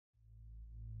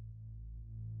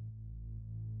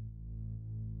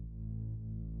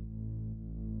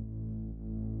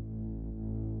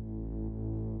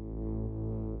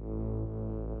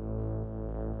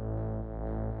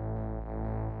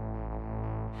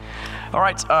All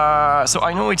right. So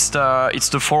I know it's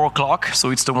the 4 o'clock, so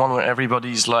it's the one where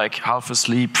everybody's like half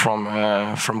asleep from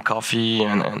coffee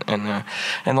and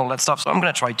all that stuff. So I'm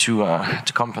gonna try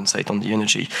to compensate on the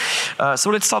energy. So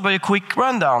let's start by a quick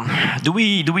rundown. Do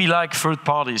we like third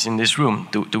parties in this room?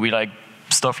 Do we like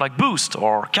stuff like Boost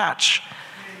or Catch?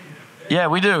 Yeah,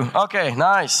 we do. Okay,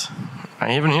 nice.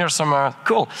 I even hear some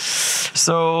cool.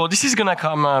 So this is gonna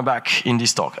come back in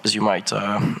this talk, as you might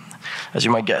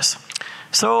guess.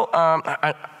 So I'm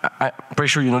pretty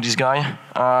sure you know this guy.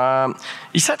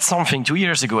 He said something 2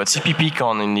 years ago at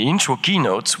CppCon in the intro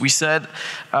keynote. We said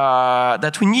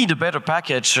that we need a better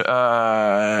package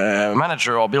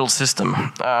manager or build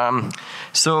system.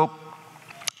 So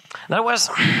that was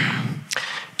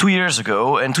 2 years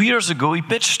ago, and 2 years ago he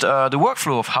pitched the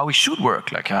workflow of how it should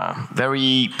work, like a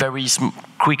very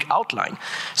quick outline.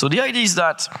 So the idea is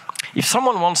that if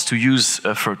someone wants to use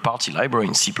a third-party library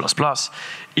in C++,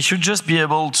 it should just be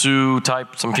able to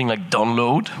type something like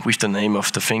download with the name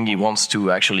of the thing he wants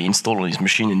to actually install on his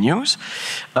machine and use.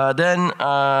 Then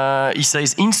he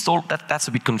says install, that's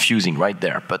a bit confusing right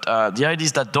there. But the idea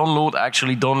is that download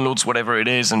actually downloads whatever it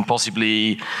is and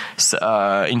possibly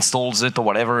installs it or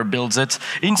whatever, builds it.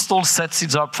 Install sets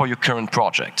it up for your current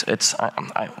project.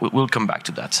 We'll come back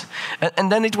to that.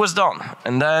 And then it was done.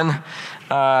 And then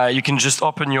you can just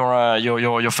open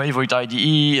your favorite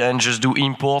IDE and just do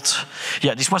import.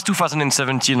 Yeah, this was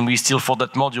 2017. We still thought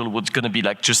that module was going to be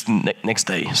like just next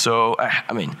day. So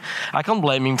I mean, I can't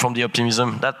blame him from the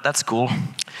optimism. That's cool.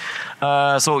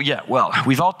 So yeah, well,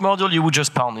 without module you would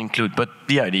just pound include, but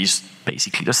the idea is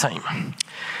basically the same.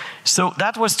 So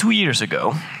that was 2 years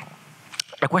ago.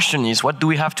 The question is, what do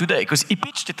we have today? Because he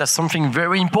pitched it as something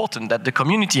very important that the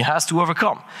community has to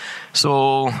overcome.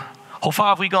 So how far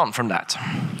have we gone from that?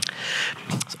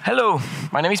 Hello,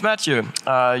 my name is Mathieu.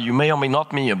 You may or may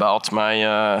not know about my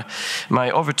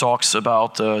other talks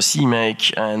about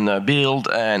CMake and build,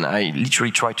 and I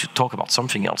literally try to talk about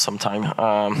something else sometime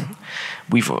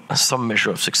with some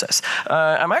measure of success.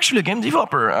 I'm actually a game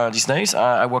developer these days.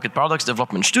 I work at Paradox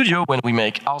Development Studio when we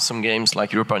make awesome games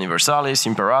like Europa Universalis,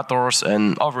 Imperators,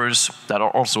 and others that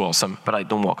are also awesome, but I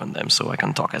don't work on them, so I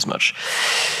can't talk as much.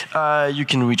 You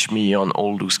can reach me on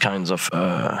all those kinds of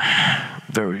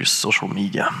various social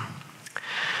media.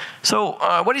 So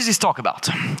what is this talk about?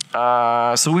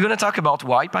 So we're going to talk about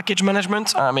why package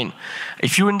management. I mean,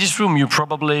 if you're in this room, you're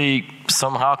probably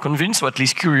somehow convinced or at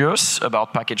least curious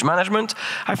about package management.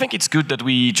 I think it's good that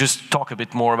we just talk a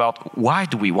bit more about why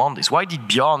do we want this? Why did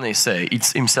Bjarne say,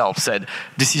 himself said,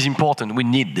 this is important, we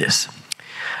need this?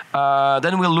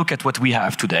 Then we'll look at what we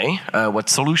have today, what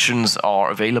solutions are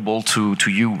available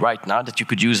to you right now that you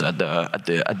could use at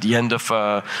the end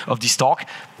of this talk.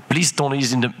 Please don't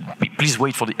please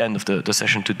wait for the end of the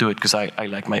session to do it, because I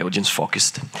like my audience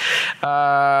focused.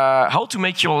 How to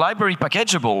make your library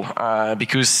packageable,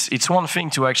 because it's one thing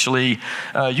to actually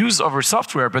use other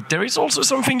software, but there is also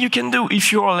something you can do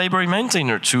if you're a library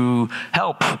maintainer to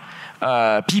help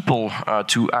people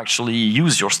to actually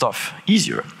use your stuff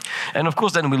easier. And of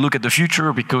course, then we look at the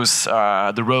future, because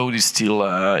the road is still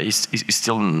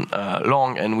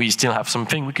long, and we still have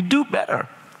something we could do better.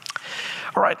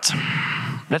 All right,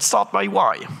 let's start by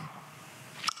why.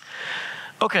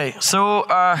 Okay, so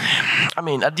I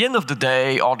mean, at the end of the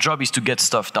day, our job is to get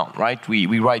stuff done, right?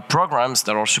 We write programs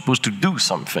that are supposed to do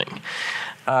something.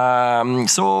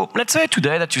 So let's say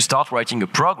today that you start writing a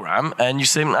program and you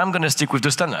say, I'm going to stick with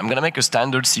the standard. I'm going to make a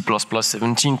standard C++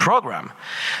 17 program.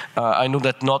 I know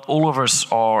that not all of us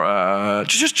are,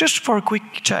 just for a quick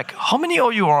check, how many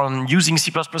of you are using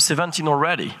C++ 17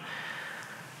 already?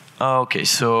 Okay,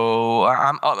 so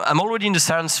I'm already in the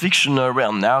science fiction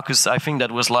realm now, because I think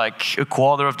that was like a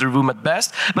quarter of the room at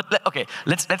best. But okay,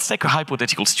 let's take a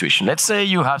hypothetical situation. Let's say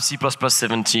you have C++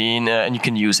 17 and you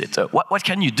can use it. What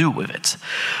can you do with it?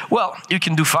 Well, you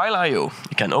can do file I/O.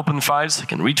 You can open files, you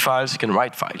can read files, you can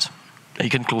write files. You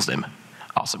can close them.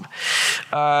 Awesome.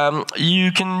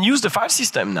 You can use the file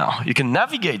system now. You can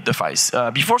navigate the files.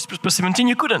 Before C++ 17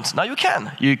 you couldn't. Now you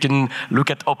can. You can look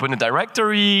at open a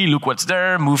directory, look what's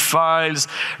there, move files,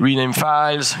 rename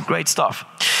files, great stuff.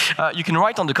 You can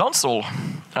write on the console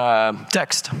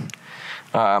text,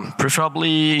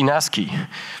 preferably in ASCII.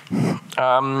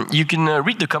 You can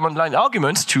read the command line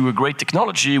arguments to a great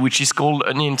technology which is called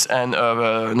an int and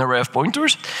an array of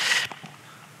pointers.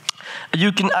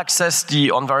 You can access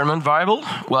the environment variable.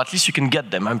 Well, at least you can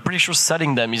get them. I'm pretty sure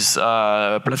setting them is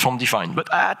platform defined, but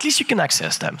at least you can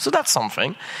access them. So that's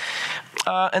something.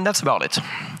 And that's about it.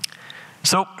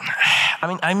 So, I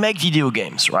mean, I make video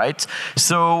games, right?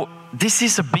 So this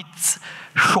is a bit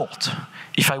short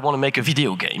if I want to make a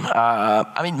video game.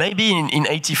 I mean, maybe in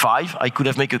 85, I could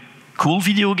have made a cool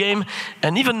video game.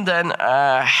 And even then,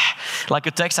 like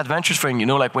a text adventure thing, you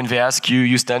know, like when they ask you,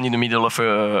 you stand in the middle of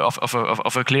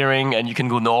a clearing and you can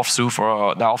go north, south,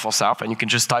 or south, and you can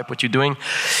just type what you're doing.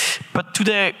 But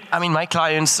today, I mean, my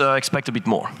clients expect a bit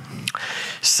more.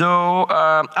 So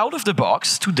out of the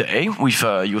box today, with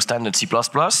your standard C++,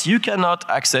 you cannot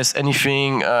access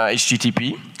anything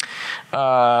HTTP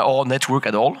or network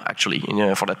at all, actually,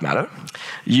 for that matter.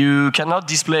 You cannot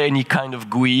display any kind of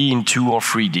GUI in 2 or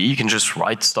 3D. You can just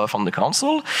write stuff on the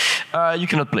console. You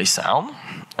cannot play sound.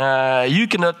 You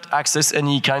cannot access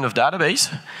any kind of database.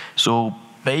 So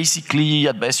basically,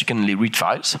 at best, you can read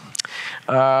files.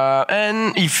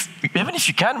 And even if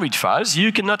you can read files,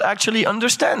 you cannot actually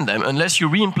understand them unless you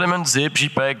re-implement zip,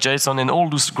 JPEG, JSON, and all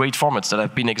those great formats that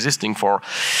have been existing for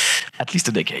at least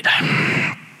a decade.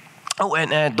 Oh,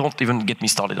 and don't even get me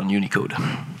started on Unicode.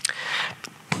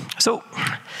 So,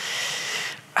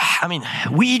 I mean,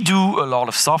 we do a lot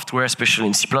of software, especially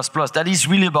in C++, that is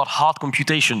really about hard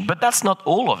computation, but that's not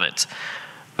all of it.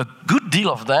 A good deal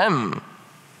of them,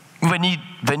 they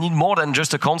need more than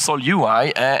just a console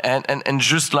UI and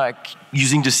just like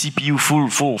using the CPU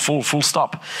full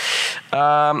stop.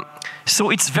 So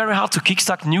it's very hard to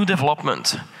kickstart new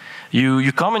development.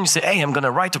 You come and you say, hey, I'm going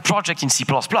to write a project in C++.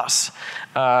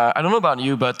 I don't know about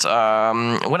you, but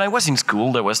when I was in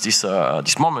school, there was this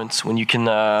moment when you can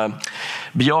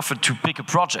be offered to pick a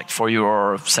project for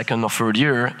your second or third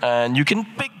year, and you can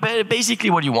pick basically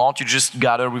what you want. You just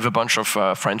gather with a bunch of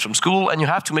friends from school, and you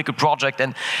have to make a project.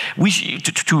 And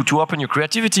to open your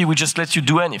creativity, we just let you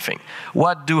do anything.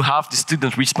 What do half the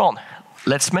students respond?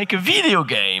 Let's make a video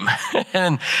game.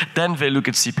 And then they look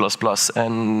at C++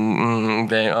 and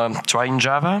they try in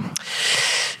Java.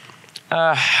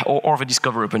 Or they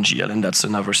discover OpenGL, and that's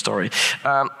another story.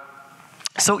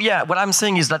 So yeah, what I'm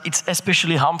saying is that it's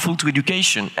especially harmful to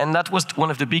education. And that was one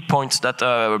of the big points that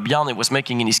Bjarne was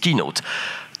making in his keynote.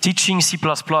 Teaching C++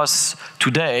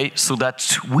 today so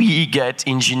that we get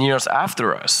engineers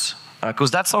after us.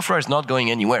 Because that software is not going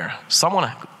anywhere.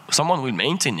 Someone will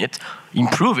maintain it,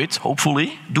 improve it,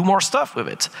 hopefully, do more stuff with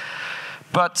it.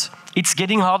 But it's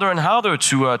getting harder and harder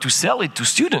to sell it to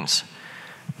students.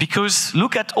 Because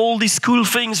look at all these cool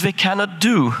things they cannot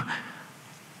do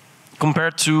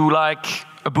compared to like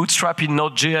a bootstrap in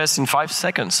Node.js in 5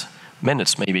 seconds,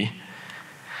 minutes maybe.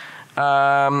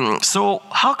 So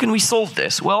how can we solve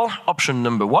this? Well, option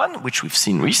number 1, which we've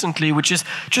seen recently, which is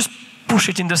just push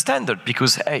it in the standard,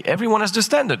 because hey, everyone has the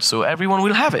standard, so everyone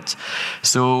will have it.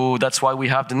 So that's why we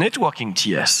have the networking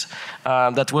TS.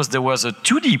 There was a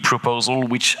 2D proposal,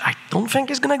 which I don't think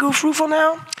is going to go through for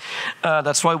now.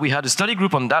 That's why we had a study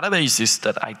group on databases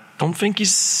that I don't think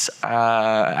is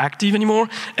active anymore.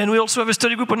 And we also have a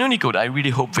study group on Unicode. I really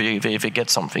hope they get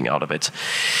something out of it.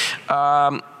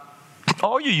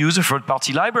 Or you use a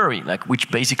third-party library, which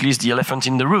basically is the elephant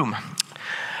in the room.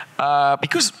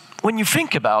 Because when you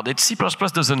think about it, C++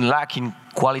 doesn't lack in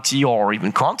quality or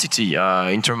even quantity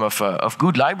in terms of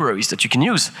good libraries that you can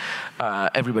use.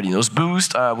 Everybody knows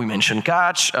Boost, we mentioned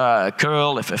Catch,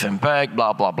 curl, FFmpeg,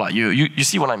 blah, blah, blah. You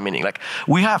see what I'm meaning.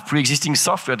 We have pre-existing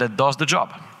software that does the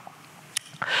job.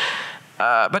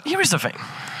 But here is the thing.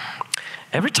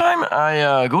 Every time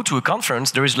I go to a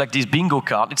conference, there is this bingo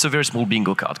card. It's a very small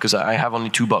bingo card because I have only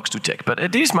 2 bucks to take. But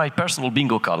it is my personal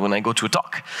bingo card when I go to a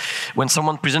talk. When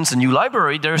someone presents a new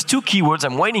library, there's 2 keywords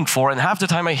I'm waiting for, and half the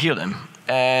time I hear them.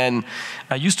 And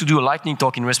I used to do a lightning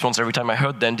talk in response every time I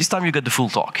heard them. This time you get the full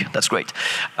talk. That's great.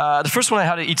 The first one I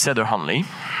had it's header only.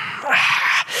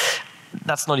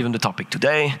 That's not even the topic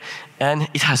today. And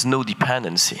it has no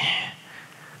dependency.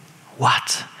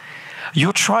 What?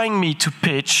 You're trying to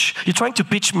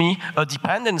pitch me a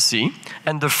dependency,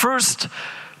 and the first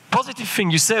positive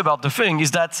thing you say about the thing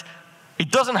is that it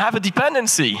doesn't have a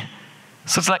dependency.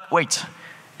 So it's like, wait,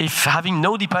 if having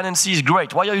no dependency is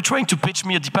great, why are you trying to pitch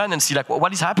me a dependency?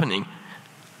 What is happening?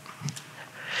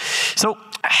 So,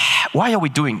 why are we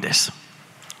doing this?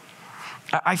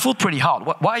 I thought pretty hard.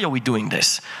 Why are we doing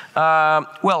this?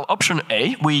 Well, option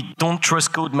A, we don't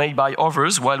trust code made by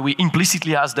others while we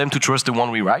implicitly ask them to trust the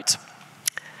one we write.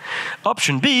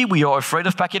 Option B, we are afraid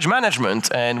of package management,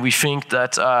 and we think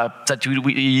that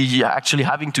we actually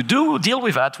having to deal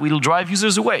with that will drive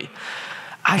users away.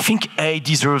 I think A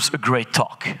deserves a great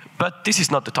talk, but this is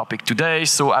not the topic today,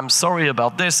 so I'm sorry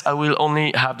about this. I will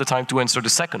only have the time to answer the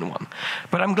second one.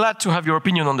 But I'm glad to have your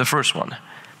opinion on the first one.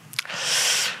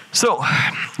 So,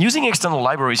 using external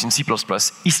libraries in C++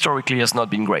 historically has not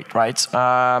been great, right?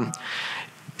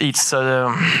 it's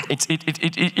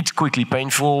quickly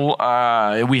painful.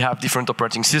 We have different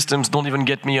operating systems. Don't even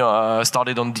get me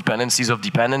started on dependencies of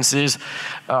dependencies.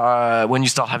 When you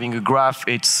start having a graph,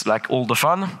 it's like all the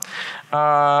fun.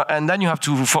 And then you have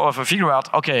to figure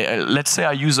out, okay, let's say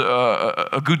I use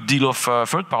a good deal of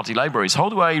third-party libraries. How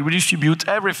do I redistribute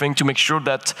everything to make sure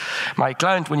that my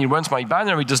client, when he runs my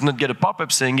banner, he does not get a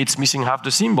pop-up saying it's missing half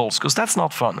the symbols, because that's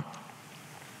not fun.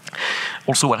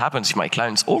 Also, what happens if my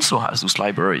client also has those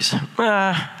libraries?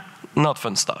 Not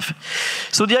fun stuff.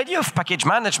 So the idea of package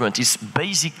management is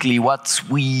basically what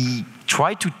we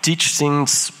try to teach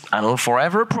since, I don't know,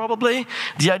 forever probably.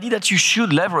 The idea that you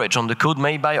should leverage on the code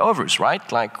made by others,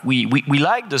 right? Like we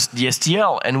like the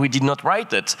STL and we did not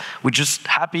write it. We're just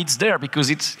happy it's there because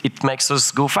it makes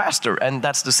us go faster. And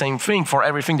that's the same thing for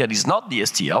everything that is not the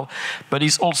STL, but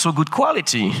is also good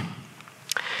quality.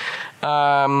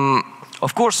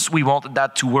 Of course, we want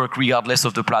that to work regardless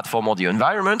of the platform or the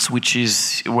environment, which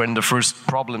is when the first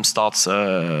problem starts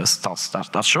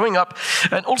showing up.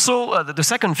 And also, the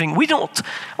second thing, we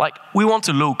want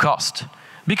a low cost.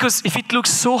 Because if it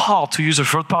looks so hard to use a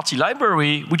third-party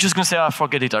library, we're just going to say,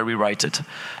 forget it, I rewrite it.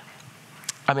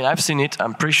 I mean, I've seen it.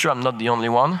 I'm pretty sure I'm not the only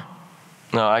one.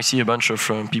 No, I see a bunch of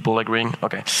people agreeing.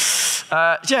 Okay.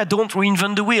 Yeah, don't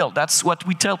reinvent the wheel. That's what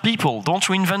we tell people. Don't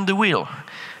reinvent the wheel.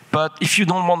 But if you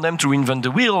don't want them to reinvent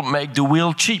the wheel, make the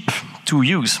wheel cheap to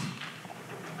use.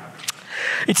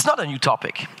 It's not a new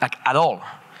topic, like at all.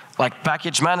 Like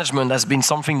package management has been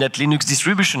something that Linux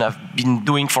distribution have been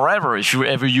doing forever. If you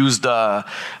ever used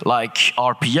like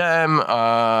RPM,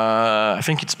 I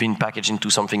think it's been packaged into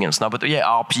something else now, but yeah,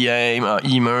 RPM,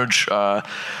 emerge,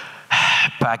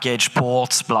 package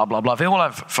ports, blah, blah, blah. They all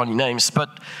have funny names,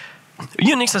 but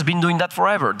Unix has been doing that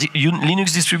forever.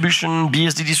 Linux distribution,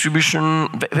 BSD distribution,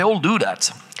 they all do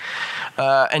that.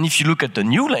 And if you look at the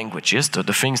new languages, the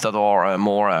things that are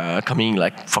more coming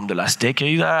like from the last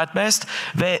decade at best,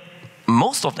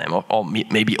 most of them, or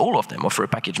maybe all of them, offer a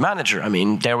package manager. I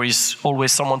mean, there is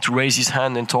always someone to raise his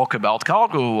hand and talk about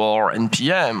cargo or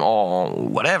NPM or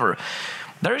whatever.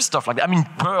 There is stuff like that. I mean,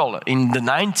 Perl in the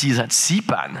 90s had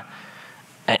CPAN.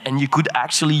 And you could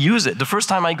actually use it. The first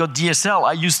time I got DSL,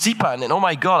 I used CPAN, and oh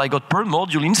my god, I got Perl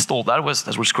module installed. That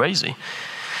was crazy.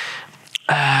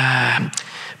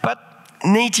 But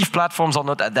native platforms are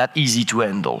not that easy to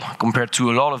handle. Compared to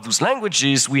a lot of those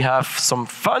languages, we have some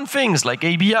fun things like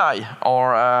ABI,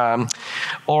 or a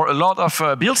lot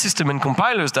of build system and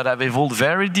compilers that have evolved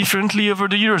very differently over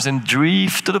the years and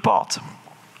drifted apart.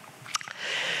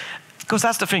 Because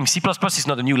that's the thing, C++ is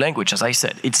not a new language, as I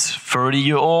said. It's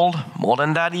 30-year-old, more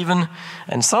than that even.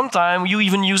 And sometimes you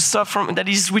even use stuff that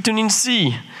is written in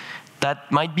C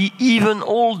that might be even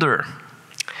older.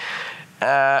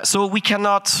 So we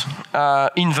cannot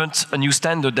invent a new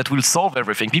standard that will solve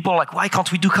everything. People are like, why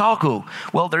can't we do cargo?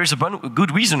 Well, there is a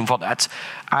good reason for that.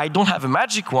 I don't have a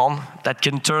magic one that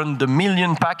can turn the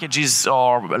million packages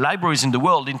or libraries in the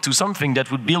world into something that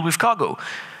would build with cargo.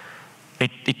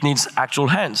 It needs actual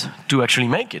hands to actually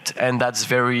make it, and that's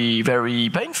very, very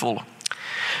painful.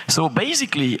 So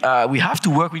basically, we have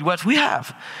to work with what we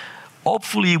have.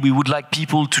 Hopefully, we would like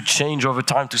people to change over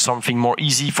time to something more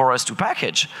easy for us to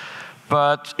package.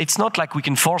 But it's not like we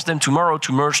can force them tomorrow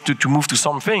to merge, to move to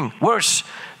something. Worse,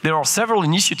 there are several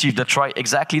initiatives that try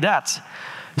exactly that.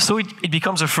 So it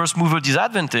becomes a first mover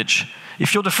disadvantage.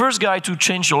 If you're the first guy to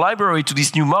change your library to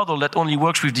this new model that only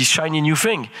works with this shiny new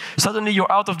thing, suddenly you're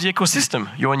out of the ecosystem.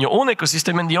 You're in your own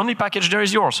ecosystem and the only package there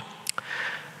is yours.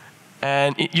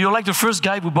 And you're like the first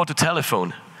guy who bought a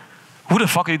telephone. Who the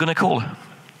fuck are you gonna call?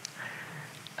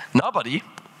 Nobody.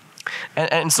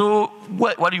 And so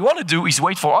what you want to do is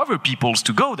wait for other peoples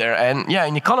to go there. And yeah,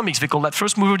 in economics, they call that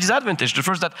first mover disadvantage.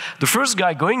 The first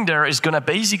guy going there is going to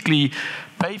basically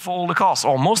pay for all the costs,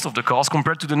 or most of the costs,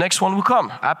 compared to the next one who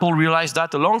come. Apple realized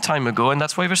that a long time ago, and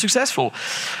that's why they're successful.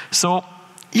 So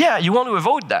yeah, you want to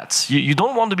avoid that. You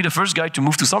don't want to be the first guy to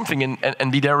move to something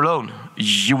and be there alone.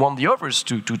 You want the others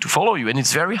to follow you, and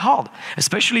it's very hard,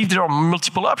 especially if there are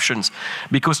multiple options,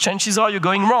 because chances are you're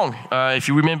going wrong. If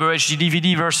you remember HD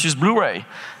DVD versus Blu-ray,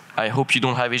 I hope you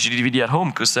don't have HD DVD at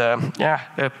home, because yeah,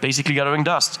 they're basically gathering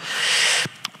dust.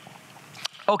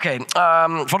 Okay,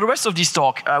 for the rest of this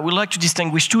talk, I would like to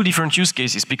distinguish two different use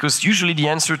cases, because usually the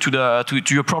answer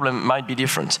to your problem might be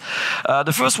different.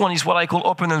 The first one is what I call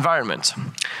open environment,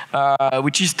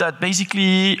 which is that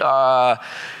basically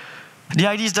the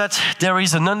idea is that there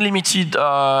is an unlimited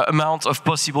amount of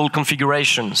possible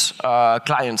configurations,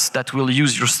 clients that will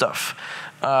use your stuff.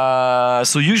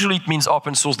 So usually it means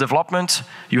open source development.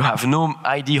 You have no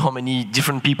idea how many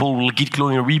different people will git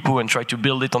clone your repo and try to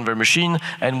build it on their machine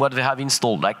and what they have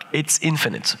installed. Like, it's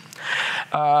infinite.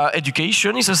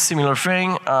 Education is a similar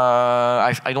thing.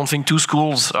 I don't think two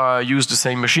schools use the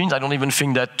same machines. I don't even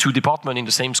think that two departments in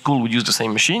the same school would use the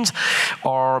same machines.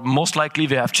 Or most likely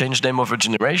they have changed them over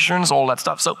generations, all that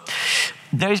stuff. So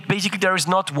there is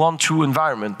not one true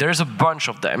environment. There's a bunch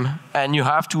of them, and you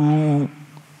have to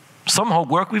somehow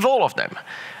work with all of them.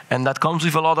 And that comes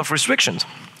with a lot of restrictions.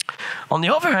 On the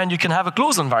other hand, you can have a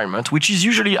closed environment, which is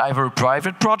usually either a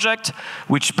private project,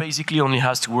 which basically only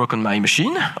has to work on my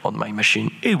machine. On my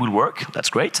machine, it will work. That's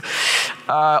great.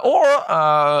 Or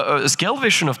a scaled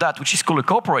version of that, which is called a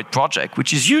corporate project,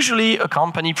 which is usually a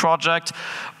company project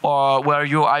where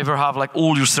you either have like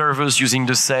all your servers using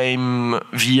the same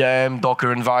VM,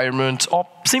 Docker environment, or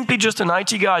simply just an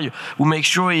IT guy who makes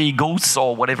sure he goes,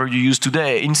 or whatever you use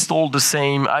today, install the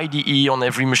same IDE on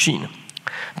every machine.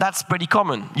 That's pretty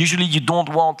common. Usually you don't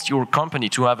want your company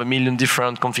to have a million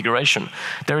different configurations.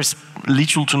 There is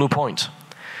little to no point.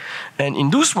 And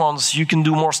in those ones, you can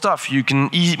do more stuff. You can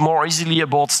more easily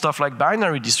abort stuff like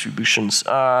binary distributions.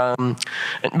 And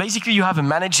basically, you have a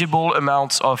manageable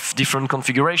amount of different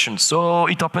configurations. So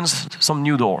it opens some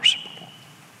new doors.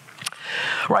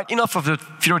 Right, enough of the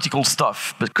theoretical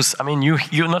stuff, because I mean,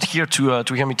 you're not here to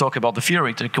hear me talk about the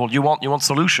theoretical. You want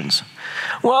solutions.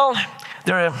 Well,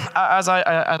 as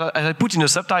I put in the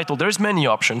subtitle, there's many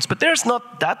options, but there's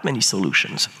not that many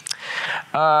solutions.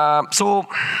 So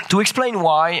to explain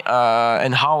why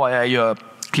and how I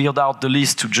cleared out the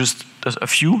list to just a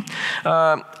few,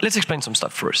 let's explain some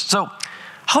stuff first. So,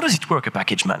 how does it work, a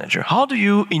package manager? How do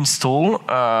you install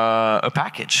a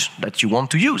package that you want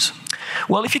to use?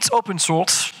 Well, if it's open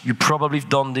source, you probably have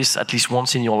done this at least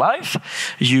once in your life.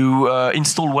 You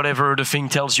install whatever the thing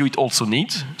tells you it also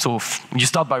needs. So you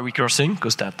start by recursing,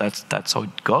 because that's how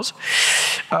it goes.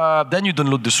 Then you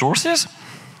download the sources.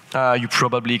 You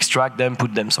probably extract them,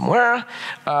 put them somewhere.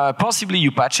 Possibly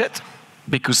you patch it,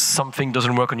 because something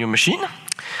doesn't work on your machine.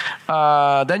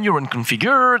 Then you run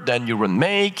configure, then you run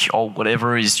make, or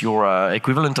whatever is your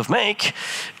equivalent of make,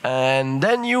 and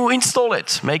then you install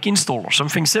it, make install, or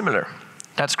something similar.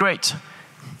 That's great.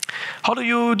 How do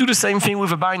you do the same thing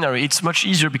with a binary? It's much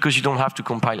easier because you don't have to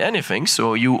compile anything,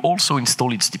 so you also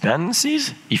install its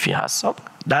dependencies, if it has some.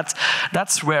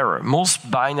 That's rarer. Most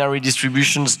binary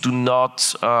distributions do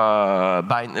not,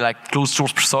 like closed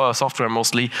source software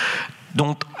mostly,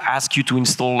 don't ask you to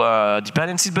install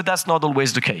dependencies, but that's not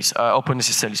always the case.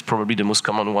 OpenSSL is probably the most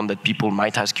common one that people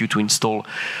might ask you to install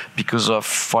because of,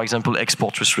 for example,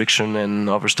 export restriction and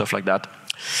other stuff like that.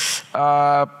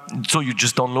 So you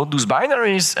just download those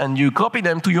binaries and you copy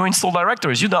them to your install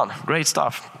directories. You're done. Great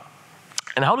stuff.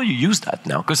 And how do you use that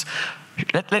now? Because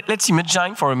let's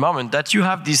imagine for a moment that you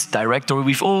have this directory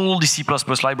with all the C++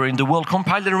 library in the world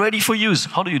compiled and ready for use.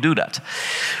 How do you do that?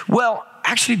 Well,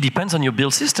 actually it depends on your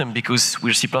build system, because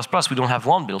we're C++, we don't have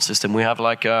one build system. We have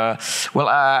like,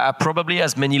 probably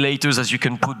as many laters as you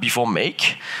can put before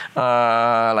make,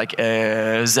 like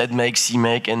zmake,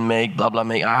 cmake, nmake, blah, blah,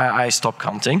 make. I stopped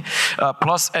counting.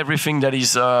 Plus everything that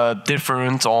is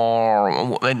different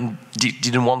or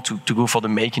didn't want to go for the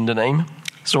make in the name.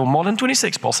 So more than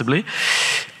 26 possibly.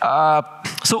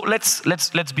 So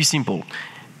let's be simple.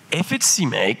 If it's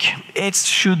CMake, it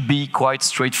should be quite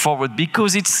straightforward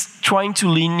because it's trying to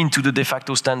lean into the de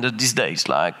facto standard these days.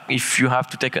 Like if you have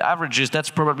to take averages, that's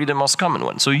probably the most common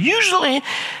one. So usually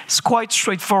it's quite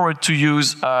straightforward to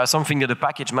use something that a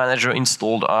package manager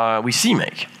installed with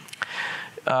CMake.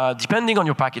 Depending on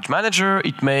your package manager,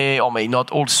 it may or may not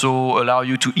also allow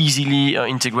you to easily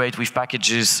integrate with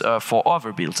packages for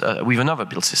other builds, with another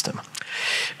build system.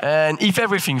 And if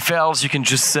everything fails, you can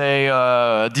just say,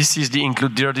 this is the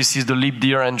include dir, this is the lib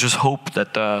dir, and just hope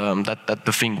that, that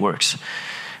the thing works.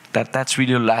 That's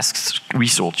really the last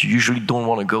resort. You usually don't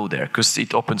want to go there, because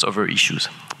it opens other issues.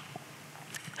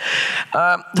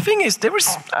 The thing is, there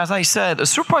is, as I said, a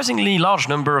surprisingly large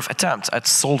number of attempts at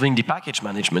solving the package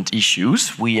management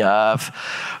issues. We have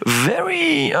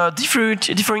very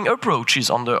differing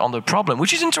approaches on the problem,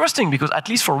 which is interesting because, at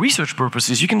least for research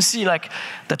purposes, you can see like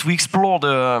that we explore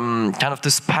the kind of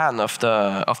the span of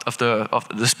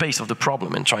the space of the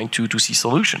problem and trying to see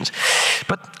solutions.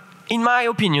 But in my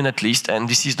opinion, at least, and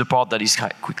this is the part that is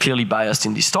clearly biased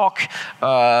in this talk,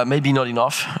 maybe not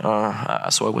enough,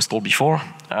 so I was told before,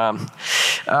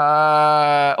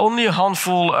 only a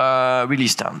handful really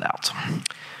stand out.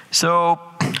 So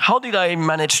how did I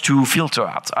manage to filter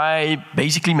out? I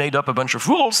basically made up a bunch of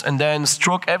rules and then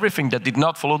struck everything that did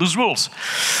not follow those rules.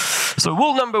 So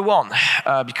rule number 1,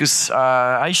 because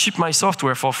I ship my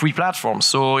software for 3 platforms,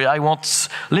 so I want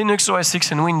Linux, OS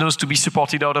X, and Windows to be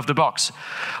supported out of the box.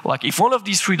 Like, if one of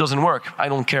these 3 doesn't work, I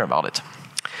don't care about it.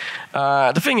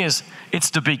 The thing is,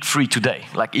 it's the big 3 today.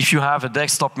 Like, if you have a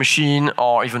desktop machine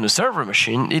or even a server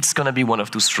machine, it's gonna be one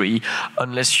of those 3,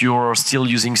 unless you're still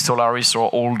using Solaris or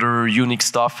older Unix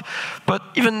stuff. But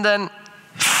even then,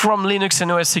 from Linux and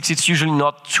OS X, it's usually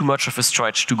not too much of a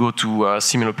stretch to go to a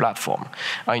similar platform.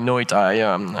 I know it.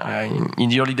 In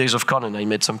the early days of Conan, I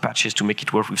made some patches to make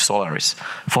it work with Solaris.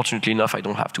 Fortunately enough, I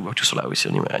don't have to work to Solaris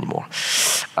anymore.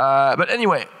 But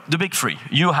anyway, the big 3,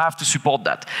 you have to support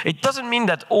that. It doesn't mean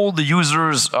that all the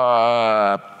users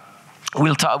will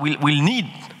need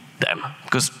them,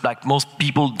 because like most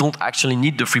people don't actually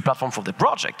need the free platform for the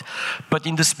project. But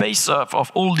in the space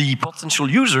of all the potential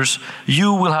users,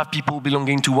 you will have people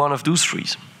belonging to one of those 3,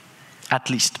 at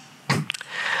least.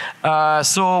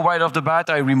 So right off the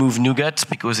bat, I remove NuGet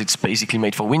because it's basically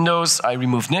made for Windows. I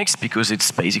remove Nix because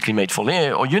it's basically made for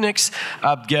Unix.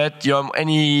 apt-get,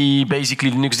 any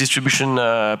basically Linux distribution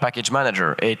package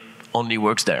manager. It only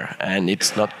works there, and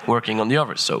it's not working on the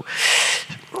others. So,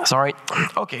 sorry.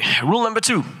 Okay, rule number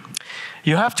 2.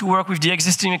 You have to work with the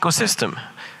existing ecosystem.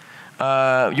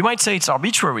 You might say it's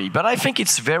arbitrary, but I think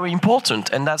it's very important,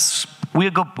 and that's we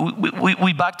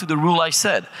back to the rule I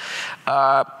said.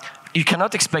 You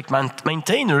cannot expect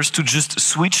maintainers to just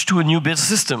switch to a new build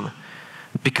system,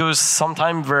 because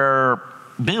sometimes their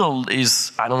build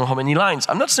is, I don't know how many lines.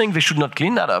 I'm not saying they should not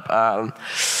clean that up.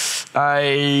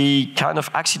 I kind of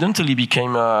accidentally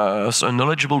became a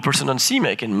knowledgeable person on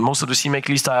CMake, and most of the CMake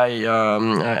lists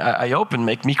I open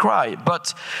make me cry.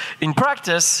 But in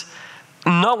practice,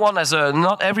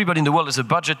 not everybody in the world has a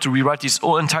budget to rewrite his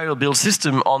whole entire build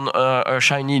system on a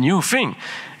shiny new thing.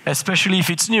 Especially if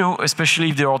it's new, especially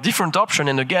if there are different options,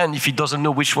 and again, if he doesn't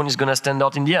know which one is going to stand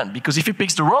out in the end. Because if he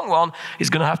picks the wrong one, he's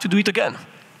going to have to do it again.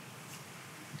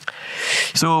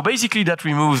 So basically that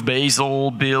removes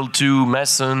Bazel, Build2,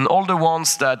 Meson, all the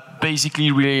ones that basically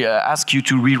really ask you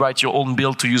to rewrite your own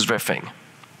build to use their thing.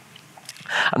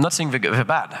 I'm not saying they're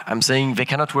bad, I'm saying they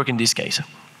cannot work in this case.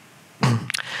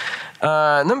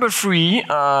 Number 3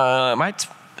 might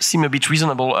seem a bit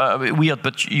reasonable, weird,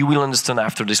 but you will understand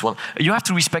after this one. You have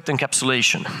to respect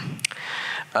encapsulation.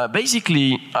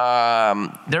 Basically,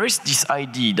 there is this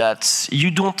idea that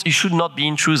you should not be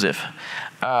intrusive.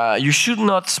 You should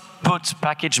not put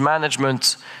package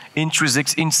management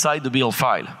intrinsics inside the build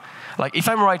file. Like, if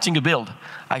I'm writing a build,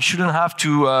 I shouldn't have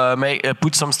to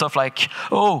put some stuff like,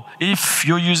 oh, if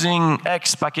you're using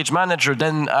X package manager,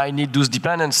 then I need those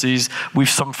dependencies with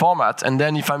some format. And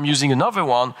then if I'm using another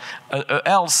one,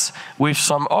 else with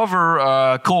some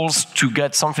other calls to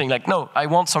get something like, no, I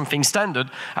want something standard.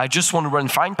 I just want to run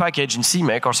find package in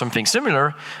CMake or something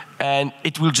similar, and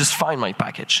it will just find my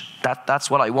package. That's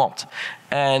what I want.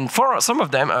 And for some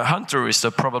of them, Hunter is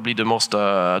probably the most,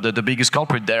 the biggest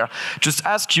culprit there. Just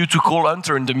ask you to call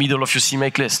Hunter in the middle of your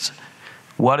CMake list.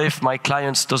 What if my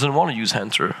client doesn't want to use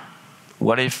Hunter?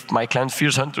 What if my client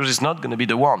fears Hunter is not going to be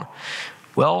the one?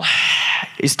 Well,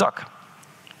 he's stuck.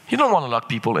 You don't want to lock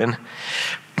people in.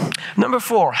 Number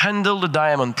 4, handle the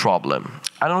diamond problem.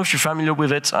 I don't know if you're familiar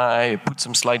with it. I put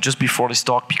some slides just before this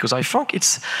talk because I think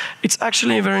it's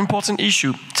actually a very important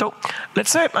issue. So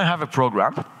let's say I have a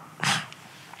program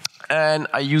and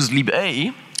I use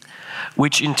lib-A,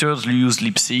 which in turn uses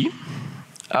lib-C.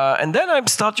 And then I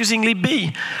start using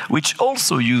lib-B, which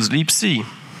also uses lib-C.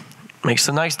 Makes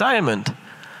a nice diamond.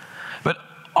 But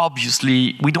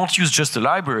obviously, we don't use just a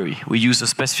library. We use a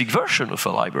specific version of a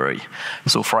library.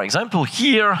 So for example,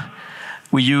 here,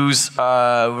 we use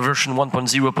version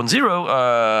 1.0.0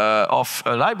 of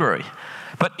a library.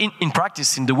 But in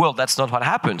practice, in the world, that's not what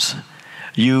happens.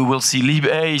 You will see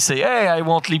lib-A say, hey, I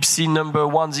want lib-C number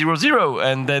 100,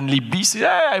 and then lib-B say,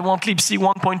 hey, I want lib-C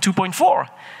 1.2.4.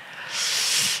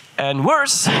 And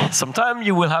worse, sometimes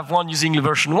you will have one using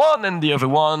version 1 and the other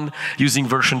one using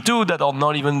version 2 that are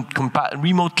not even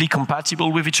remotely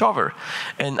compatible with each other.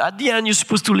 And at the end, you're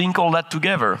supposed to link all that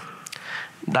together.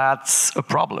 That's a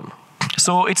problem.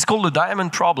 So it's called the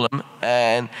diamond problem,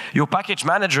 and your package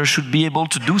manager should be able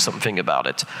to do something about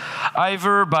it.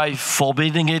 Either by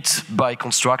forbidding it by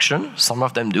construction, some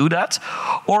of them do that,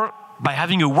 or by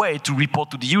having a way to report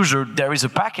to the user there is a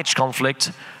package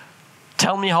conflict,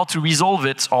 tell me how to resolve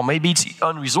it, or maybe it's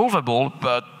unresolvable,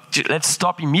 but let's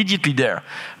stop immediately there.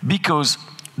 Because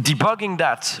debugging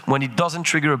that when it doesn't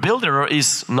trigger a build error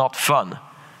is not fun.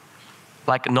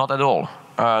 Like, not at all.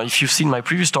 If you've seen my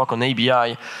previous talk on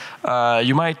ABI,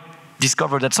 you might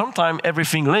discover that sometimes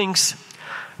everything links,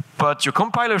 but your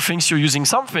compiler thinks you're using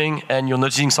something and you're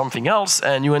not using something else,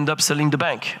 and you end up selling the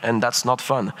bank, and that's not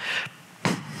fun.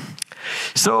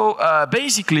 So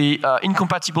basically,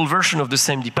 incompatible version of the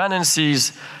same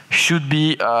dependencies should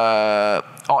be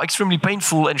are extremely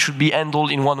painful and should be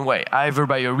handled in one way, either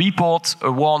by a report,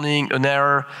 a warning, an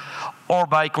error, or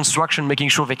by construction making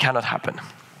sure they cannot happen.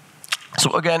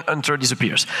 So again, until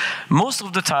disappears. Most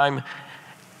of the time,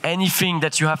 anything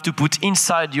that you have to put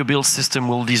inside your build system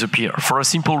will disappear for a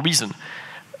simple reason.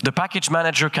 The package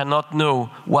manager cannot know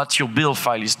what your build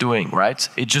file is doing, right?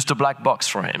 It's just a black box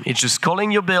for him. It's just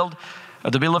calling your build,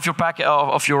 the build of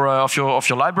your of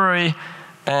your library,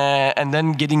 and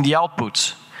then getting the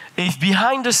output. If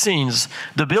behind the scenes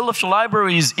the build of your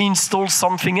library is installed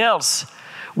something else,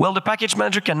 well, the package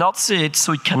manager cannot see it,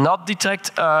 so it cannot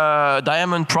detect a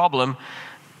diamond problem,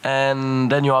 and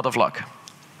then you're out of luck.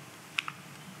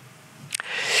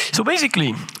 So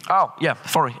basically, oh yeah,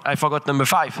 sorry, I forgot number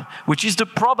 5, which is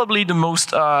probably the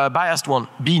most biased one,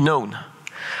 be known.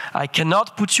 I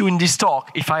cannot put you in this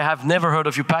talk if I have never heard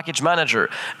of your package manager,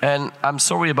 and I'm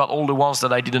sorry about all the ones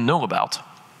that I didn't know about.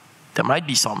 There might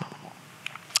be some.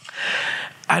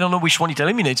 I don't know which one it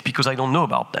eliminates because I don't know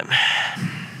about them.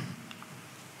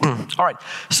 All right,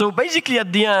 so basically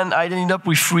at the end, I ended up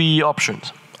with 3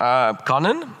 options.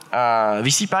 Conan,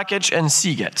 VCPKG, and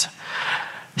cget.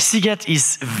 Cget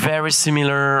is very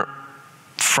similar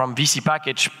from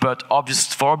VCPKG, but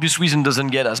for obvious reason doesn't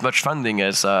get as much funding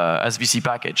as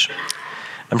VCPKG.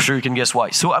 I'm sure you can guess why.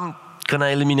 So I'm gonna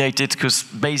eliminate it because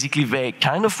basically they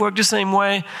kind of work the same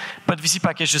way, but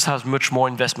VCPKG just has much more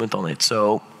investment on it.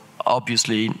 So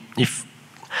obviously,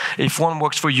 if one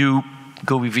works for you,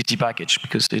 go with VCPKG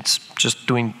because it's just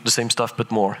doing the same stuff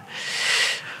but more.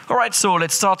 All right, so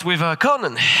let's start with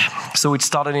Conan. So it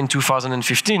started in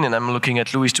 2015, and I'm looking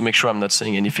at Louis to make sure I'm not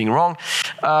saying anything wrong.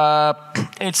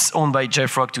 It's owned by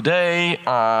JFrog today.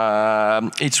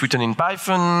 It's written in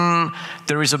Python.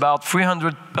 There is about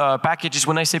 300 packages.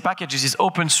 When I say packages, it's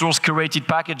open source curated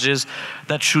packages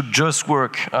that should just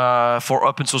work for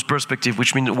open source perspective,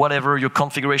 which means whatever your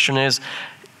configuration is,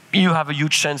 you have a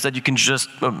huge chance that you can just,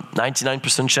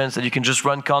 99% chance that you can just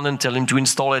run Conan, tell him to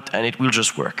install it, and it will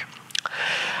just work.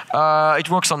 It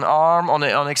works on ARM, on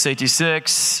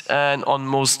x86, and on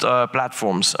most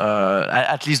platforms,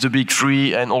 at least the big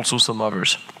 3 and also some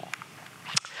others.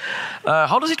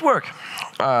 How does it work?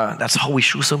 That's how we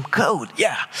show some code,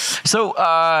 yeah. So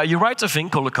you write a thing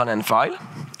called a Conan file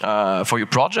for your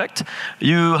project.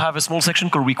 You have a small section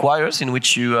called requires in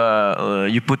which you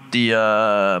put the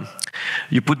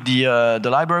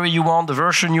library you want, the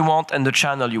version you want, and the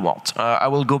channel you want. I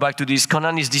will go back to this.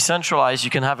 Conan is decentralized.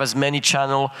 You can have as many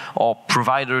channel or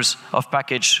providers of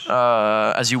package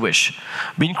as you wish.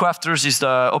 Beancrafters is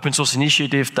the open source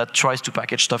initiative that tries to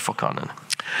package stuff for Conan.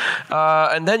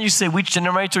 And then you say which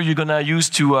generator you're gonna use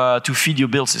to feed your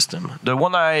build system. The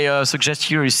one I suggest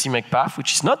here is CppCpath,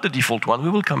 which is not the default one. We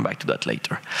will come back to that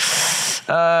later.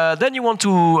 Then you want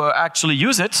to actually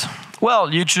use it.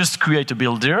 Well, you just create a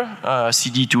builder,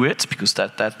 CD to it, because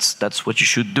that's what you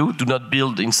should do. Do not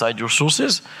build inside your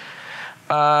sources.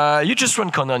 You just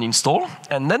run Conan install,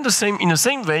 and then in the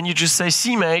same vein, you just say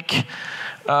cmake.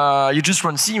 You just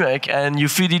run cmake, and you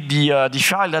feed it the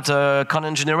file that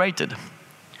Conan generated.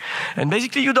 And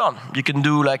basically you're done. You can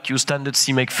do like your standard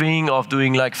cmake thing of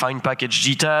doing like find package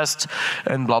gtest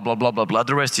and blah, blah, blah, blah, blah.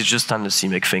 The rest is just standard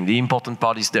cmake thing. The important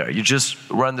part is there. You just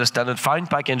run the standard find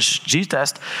package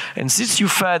gtest, and since you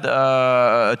fed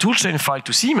a toolchain file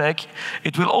to cmake,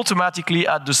 it will automatically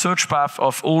add the search path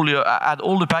of add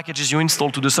all the packages you install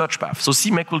to the search path. So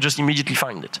cmake will just immediately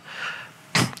find it.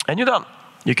 And you're done.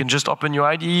 You can just open your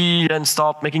IDE and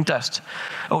start making tests.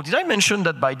 Oh, did I mention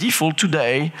that by default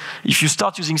today, if you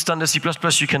start using standard C++,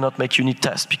 you cannot make unit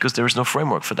tests because there is no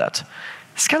framework for that.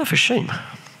 It's kind of a shame.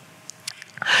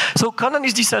 So Conan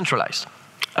is decentralized.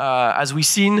 As we've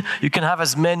seen, you can have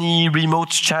as many remote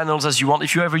channels as you want.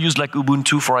 If you ever use like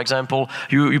Ubuntu, for example,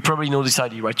 you probably know this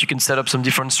idea, right? You can set up some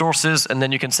different sources, and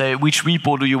then you can say which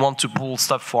repo do you want to pull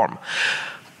stuff from.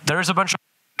 There is a bunch of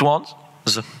ones.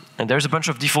 And there's a bunch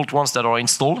of default ones that are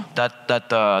installed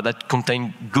that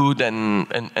contain good and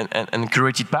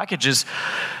curated packages.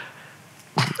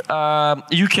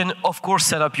 You can, of course,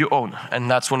 set up your own, and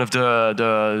that's one of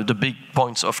the big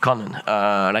points of Conan.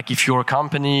 Like if you're a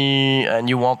company and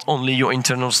you want only your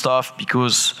internal stuff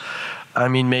because, I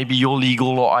mean, maybe your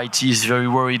legal or IT is very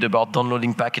worried about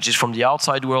downloading packages from the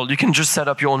outside world, you can just set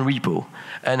up your own repo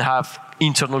and have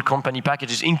internal company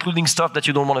packages, including stuff that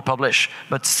you don't want to publish,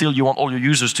 but still you want all your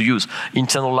users to use,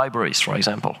 internal libraries, for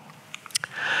example.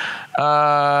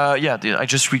 Yeah, I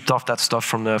just ripped off that stuff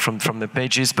from the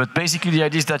pages. But basically, the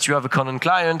idea is that you have a Conan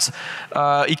client.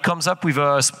 It comes up with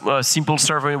a simple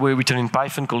server written in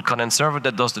Python called Conan server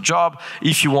that does the job.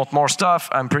 If you want more stuff,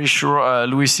 I'm pretty sure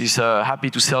Luis is happy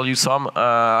to sell you some,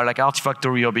 like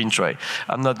Artifactory or Bintray.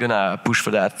 I'm not gonna push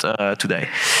for that today.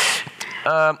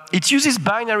 It uses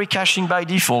binary caching by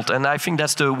default, and I think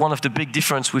that's one of the big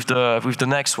difference with the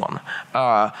next one.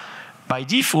 By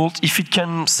default, if it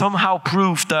can somehow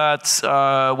prove that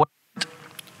what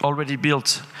already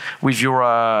built with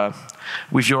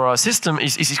your system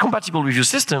is compatible with your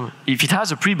system, if it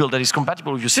has a pre-build that is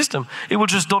compatible with your system, it will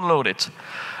just download it.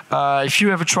 If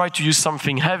you ever try to use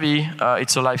something heavy,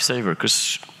 it's a lifesaver,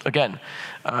 because again,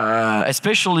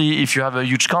 especially if you have a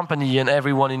huge company and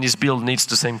everyone in this build needs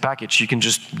the same package, you can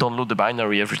just download the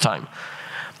binary every time.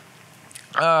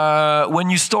 When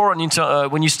you store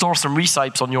some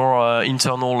recipes on your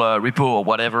internal repo or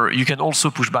whatever, you can also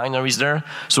push binaries there.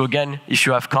 So again, if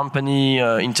you have company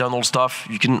internal stuff,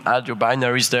 you can add your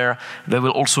binaries there. They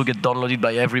will also get downloaded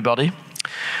by everybody.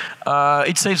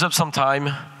 It saves up some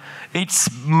time. It's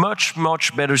much,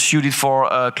 much better suited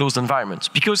for closed environments,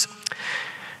 because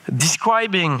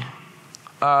describing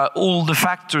all the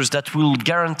factors that will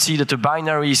guarantee that a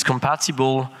binary is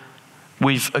compatible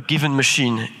with a given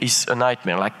machine is a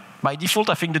nightmare. Like, by default,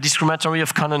 I think the discriminatory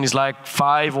of Conan is like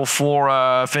 5 or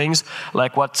 4 things,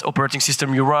 like what operating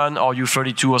system you run, are you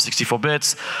 32 or 64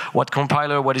 bits, what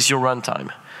compiler, what is your runtime.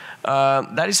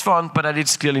 That is fun, but that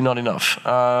is clearly not enough.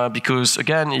 Because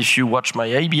again, if you watch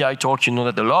my ABI talk, you know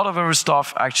that a lot of other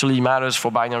stuff actually matters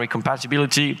for binary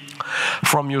compatibility.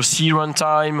 From your C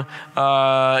runtime,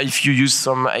 if you use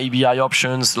some ABI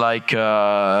options like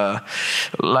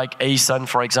ASUN,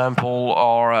 for example,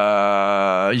 or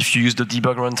if you use the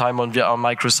debug runtime on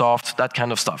Microsoft, that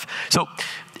kind of stuff. So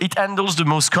it handles the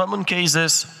most common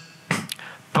cases,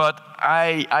 but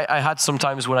I had some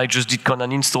times when I just did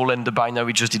Conan install and the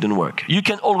binary just didn't work. You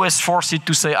can always force it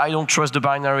to say, I don't trust the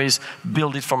binaries,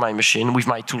 build it for my machine with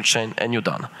my toolchain, and you're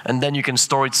done. And then you can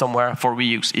store it somewhere for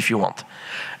reuse if you want.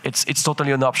 It's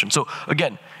totally an option. So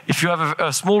again, if you have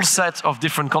a small set of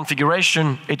different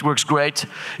configuration, it works great.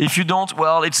 If you don't,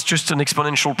 well, it's just an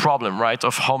exponential problem, right,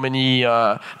 of how many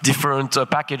different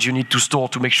packages you need to store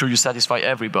to make sure you satisfy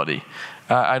everybody.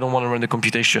 I don't want to run the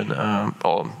computation,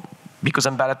 because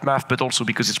I'm bad at math, but also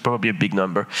because it's probably a big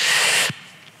number.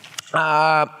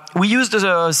 We used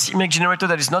a CMake generator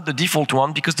that is not the default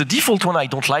one, because the default one, I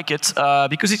don't like it,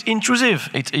 because it's intrusive.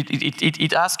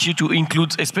 It asks you to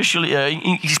include especially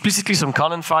explicitly some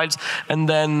Conan files and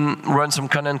then run some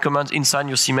Conan commands inside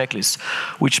your CMake list,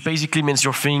 which basically means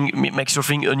makes your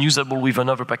thing unusable with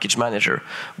another package manager.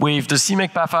 With the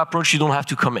CMake PAFA approach, you don't have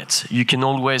to commit. You can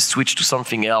always switch to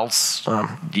something else,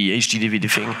 the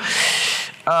HDDVD thing.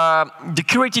 The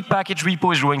curated package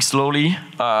repo is growing slowly.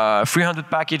 300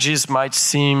 packages might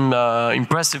seem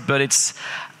impressive, but it's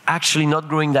actually not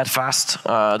growing that fast.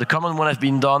 The common one has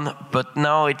been done, but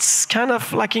now it's kind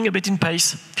of lacking a bit in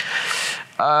pace.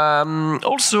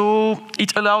 Also,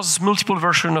 it allows multiple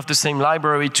versions of the same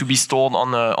library to be stored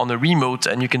on a remote,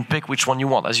 and you can pick which one you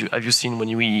want. As you've seen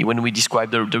when we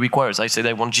described the requires. I said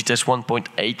I want GTS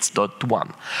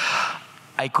 1.8.1.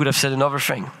 I could have said another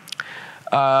thing.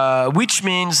 Which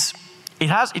means it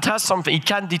has something. It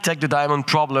can detect the diamond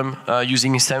problem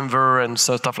using Semver and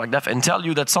stuff like that, and tell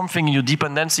you that something in your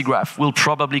dependency graph will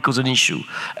probably cause an issue.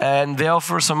 And they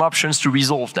offer some options to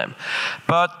resolve them,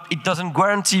 but it doesn't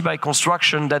guarantee by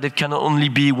construction that it can only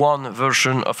be one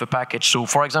version of a package. So,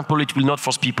 for example, it will not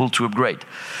force people to upgrade.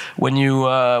 When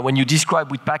you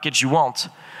describe which package you want,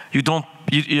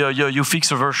 you fix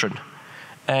a version.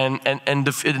 And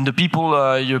the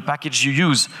people, your package you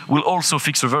use, will also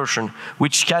fix a version,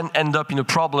 which can end up in a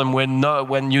problem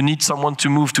when you need someone to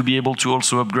move to be able to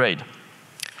also upgrade.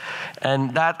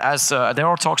 And that, as there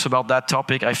are talks about that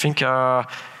topic, I think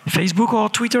Facebook or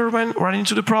Twitter ran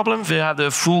into the problem. They have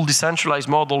the full decentralized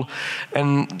model,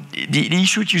 and the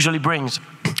issue it usually brings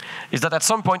is that at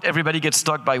some point everybody gets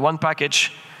stuck by one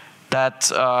package that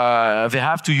they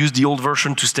have to use the old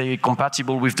version to stay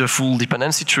compatible with the full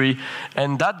dependency tree,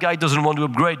 and that guy doesn't want to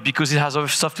upgrade because it has other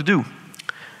stuff to do.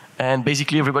 And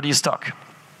basically everybody is stuck.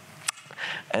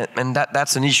 And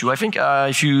that's an issue. I think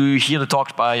if you hear the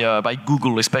talk by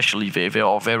Google especially, they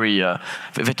are very,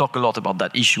 they talk a lot about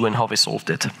that issue and how they solved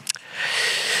it.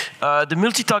 The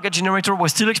multi-target generator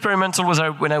was still experimental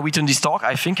when I written this talk.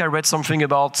 I think I read something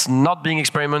about not being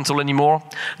experimental anymore.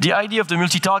 The idea of the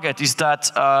multi-target is that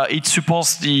it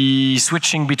supports the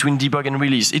switching between debug and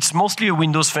release. It's mostly a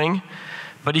Windows thing,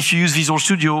 But if you use Visual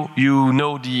Studio, you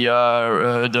know you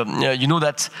know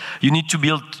that you need to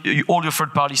build all your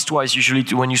third parties twice usually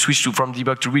when you switch from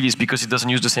debug to release because it doesn't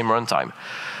use the same runtime.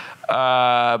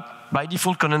 By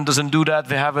default, Conan doesn't do that.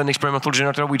 They have an experimental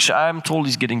generator, which I'm told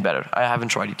is getting better. I haven't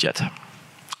tried it yet.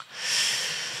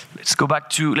 Let's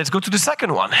go to the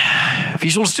second one.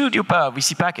 Visual Studio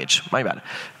VC package, my bad.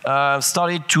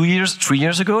 Started 3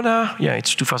 years ago now. Yeah,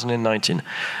 it's 2019.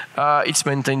 It's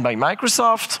maintained by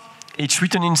Microsoft. It's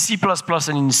written in C++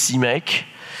 and in CMake.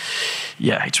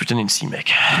 Yeah, it's written in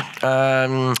CMake.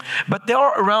 But there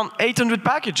are around 800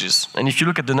 packages. And if you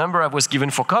look at the number I was given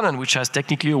for Conan, which has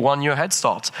technically a 1-year head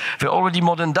start, they're already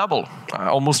more than double,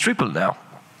 almost triple now.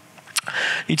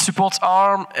 It supports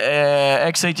ARM,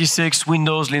 x86,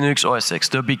 Windows, Linux, OS X,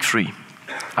 the big three.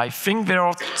 I think there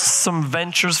are some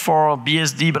ventures for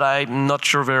BSD, but I'm not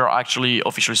sure they're actually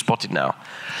officially supported now.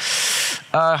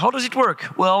 How does it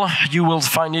work? Well, you will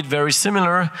find it very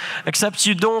similar, except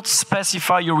you don't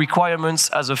specify your requirements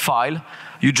as a file.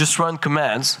 You just run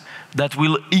commands that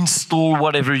will install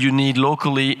whatever you need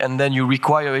locally, and then you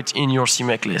require it in your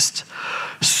CMake list.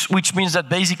 Which means that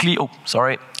basically,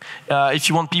 if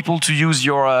you want people to use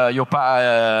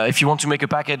if you want to make a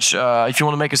package, if you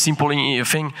want to make a simple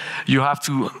thing, you have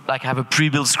to have a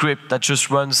pre-built script that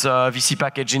just runs VC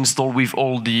package install with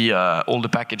all the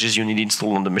packages you need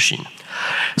installed on the machine.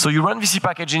 So you run VC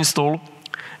package install.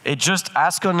 It just,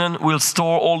 as Conan, will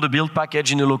store all the build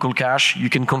package in a local cache. You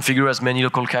can configure as many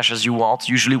local cache as you want,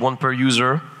 usually 1 per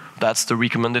user. That's the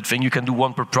recommended thing. You can do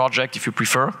 1 per project if you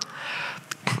prefer.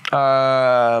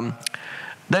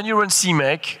 Then you run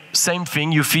CMake, same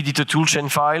thing, you feed it a toolchain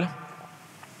file.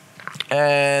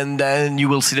 And then you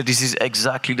will see that this is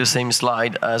exactly the same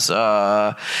slide as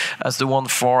the one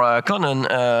for Conan,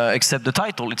 except the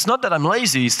title. It's not that I'm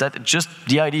lazy, it's that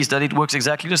the idea is that it works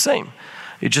exactly the same.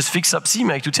 It just fixes up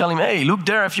CMake to tell him, hey, look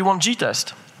there if you want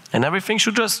G-test. And everything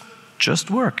should just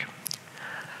work.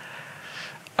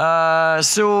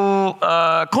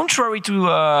 Contrary to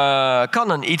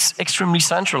Conan, it's extremely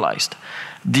centralized.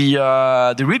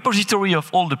 The repository of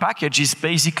all the package is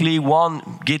basically one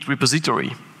Git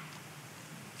repository.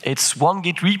 It's one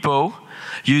Git repo.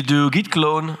 You do git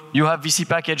clone, you have VC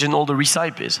package and all the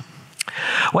recipes.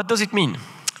 What does it mean?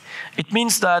 It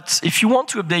means that if you want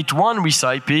to update one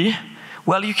recipe,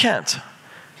 well, you can't.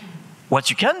 What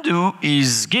you can do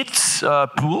is git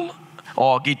pull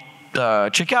or git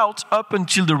checkout up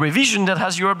until the revision that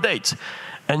has your update.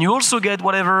 And you also get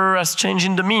whatever has changed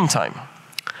in the meantime.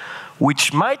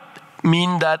 Which might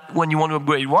mean that when you want to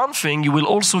upgrade one thing, you will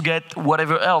also get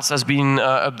whatever else has been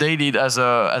updated as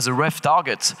a ref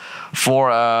target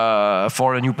for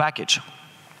a new package.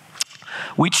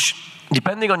 Which,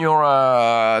 depending on your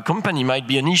company, might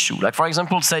be an issue. Like, for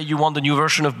example, say you want the new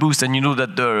version of Boost and you know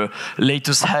that the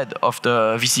latest head of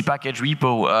the VC package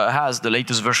repo has the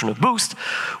latest version of Boost.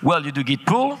 Well, you do git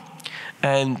pull,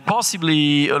 and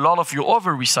possibly a lot of your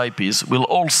other recipes will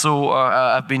also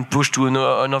have been pushed to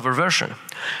another version.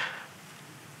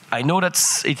 I know that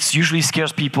it usually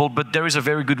scares people, but there is a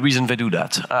very good reason they do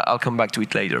that. I'll come back to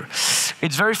it later.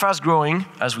 It's very fast growing,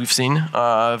 as we've seen.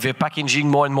 They're packaging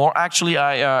more and more. Actually,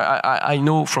 I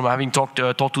know from having talked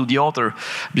to the author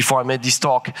before I made this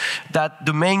talk, that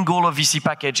the main goal of VC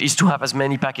package is to have as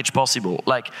many packages possible.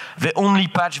 Like, they only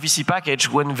patch VC package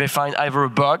when they find either a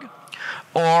bug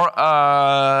or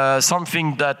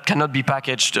something that cannot be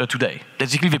packaged today.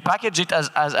 Basically, they package it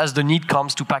as the need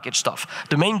comes to package stuff.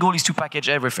 The main goal is to package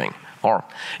everything. Or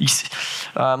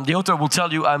the author will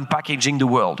tell you, I'm packaging the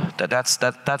world. That's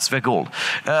their goal.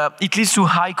 It leads to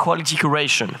high quality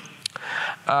curation.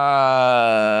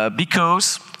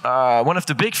 Because one of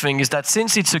the big things is that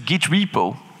since it's a Git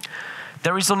repo,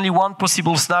 there is only one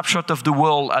possible snapshot of the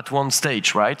world at one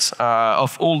stage, right?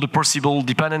 Of all the possible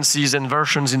dependencies and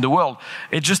versions in the world.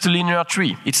 It's just a linear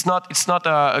tree. It's not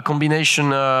a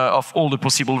combination of all the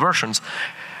possible versions.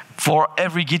 For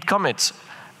every Git commit,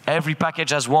 every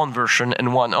package has one version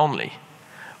and one only.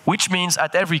 Which means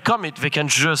at every commit, they can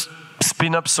just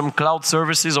spin up some cloud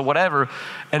services or whatever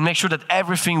and make sure that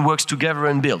everything works together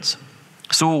and builds.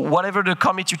 So whatever the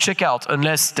commit you check out,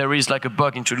 unless there is like a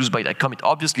bug introduced by that commit,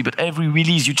 obviously, but every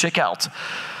release you check out,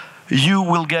 you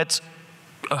will get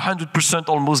 100%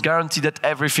 almost guarantee that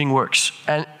everything works.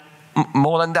 And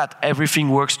more than that, everything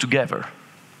works together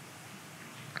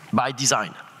by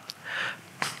design.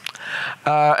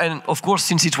 And of course,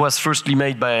 since it was firstly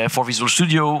made for Visual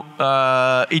Studio,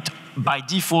 it by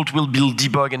default will build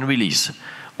debug and release.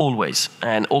 Always,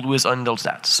 and always handles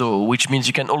that. So, which means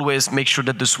you can always make sure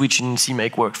that the switch in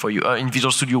CMake works for you, in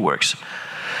Visual Studio works.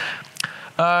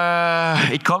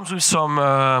 It comes with some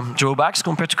drawbacks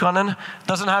compared to Conan.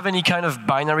 Doesn't have any kind of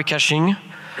binary caching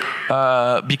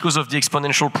because of the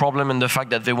exponential problem and the fact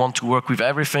that they want to work with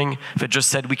everything. They just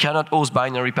said we cannot host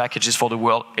binary packages for the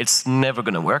world. It's never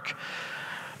going to work.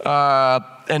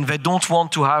 And they don't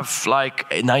want to have like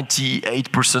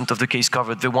 98% of the case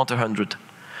covered. They want 100.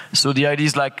 So the idea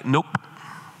is like, nope.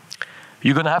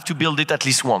 You're going to have to build it at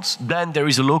least once. Then there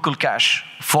is a local cache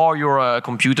for your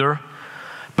computer.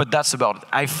 But that's about it.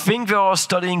 I think they are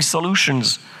studying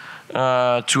solutions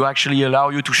to actually allow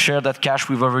you to share that cache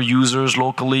with other users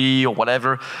locally or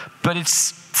whatever, but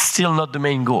it's still not the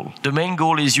main goal. The main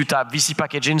goal is you tap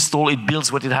VCPKG install, it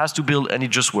builds what it has to build, and it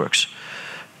just works.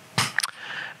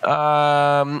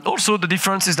 Also, the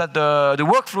difference is that the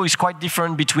workflow is quite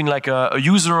different between like a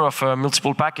user of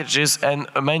multiple packages and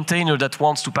a maintainer that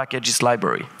wants to package his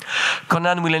library.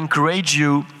 Conan will encourage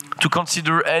you to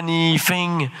consider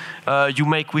anything you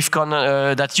make with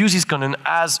Conan that uses Conan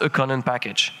as a Conan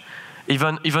package,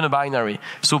 even a binary.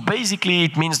 So basically,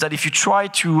 it means that if you try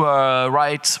to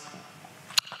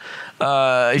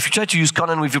if you try to use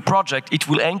Conan with your project, it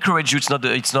will encourage you. It's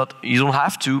not. You don't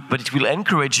have to, but it will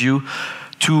encourage you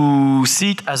to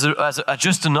see it as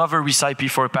just another recipe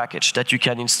for a package that you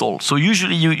can install. So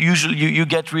usually you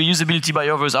get reusability by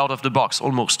others out of the box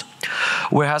almost.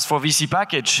 Whereas for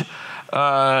VCPKG,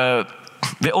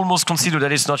 they almost consider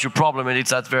that it's not your problem and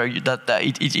it's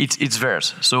it's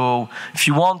theirs. So if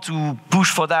you want to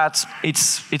push for that,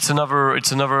 it's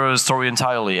another story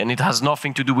entirely, and it has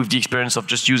nothing to do with the experience of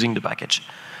just using the package.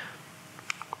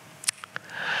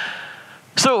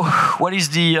 So what is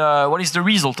the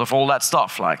result of all that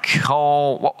stuff? Like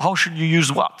how should you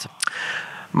use what?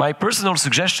 My personal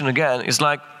suggestion again is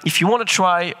like if you want to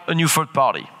try a new third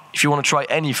party, if you want to try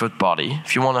any third party,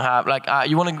 if you want to have like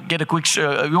you want to get a quick,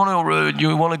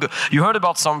 you heard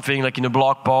about something like in a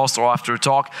blog post or after a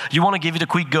talk, you want to give it a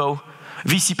quick go.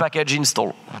 VCPKG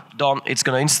install, done. It's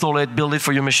going to install it, build it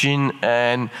for your machine,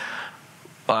 and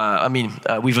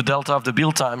with a delta of the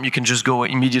build time, you can just go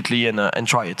immediately and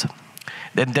try it.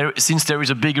 Then since there is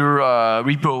a bigger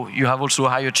repo, you have also a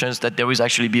higher chance that there is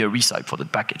actually be a recipe for that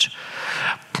package.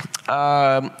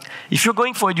 If you're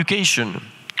going for education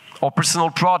or personal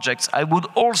projects, I would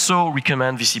also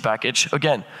recommend VCPKG.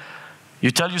 Again,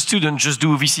 you tell your student, just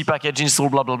do VCPKG install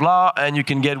blah, blah, blah, and you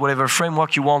can get whatever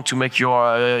framework you want to make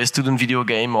your student video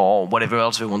game or whatever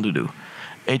else they want to do.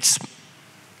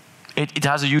 It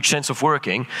has a huge chance of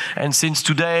working, and since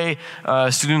today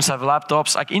students have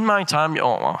laptops, like in my time,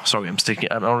 sorry,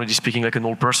 I'm already speaking like an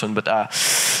old person, but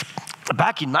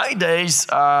back in my days,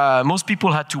 most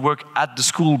people had to work at the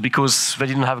school because they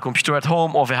didn't have a computer at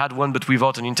home, or they had one but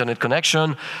without an internet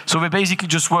connection. So they basically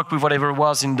just worked with whatever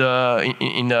was in the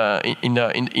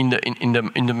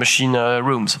machine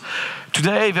rooms.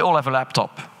 Today, they all have a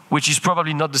laptop, which is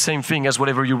probably not the same thing as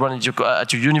whatever you run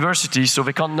at your university, so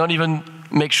they can't not even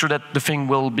make sure that the thing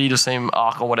will be the same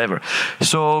arc or whatever.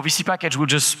 So VCPKG will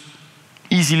just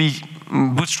easily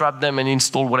bootstrap them and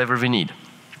install whatever they need.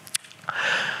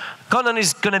 Conan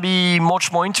is going to be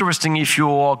much more interesting if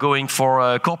you are going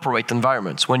for corporate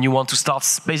environments. When you want to start,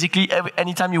 basically,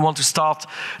 anytime you want to start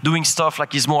doing stuff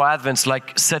like is more advanced,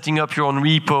 like setting up your own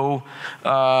repo,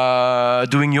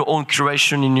 doing your own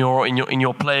curation in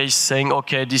your place, saying,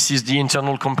 okay, this is the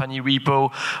internal company repo.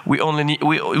 We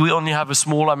only have a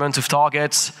small amount of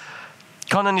targets.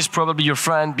 Conan is probably your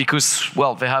friend because,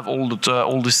 well, they have all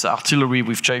this artillery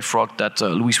with JFrog that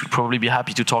Luis would probably be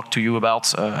happy to talk to you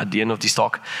about at the end of this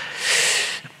talk.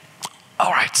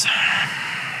 All right.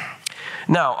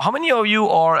 Now, how many of you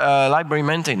are library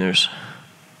maintainers?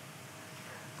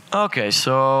 Okay,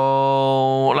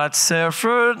 so let's say a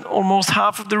third, almost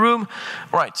half of the room.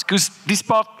 Right, because this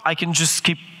part I can just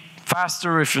skip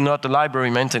faster if you're not a library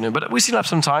maintainer, but we still have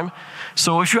some time.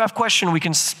 So if you have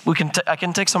questions, I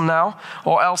can take some now,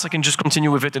 or else I can just continue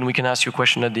with it and we can ask you a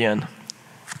question at the end.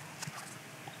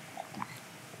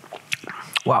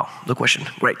 Wow, the question,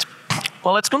 great.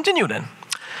 Well, let's continue then.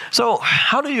 So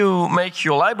how do you make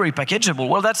your library packageable?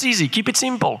 Well, that's easy, keep it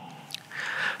simple.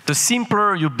 The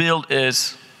simpler you build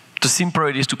is, the simpler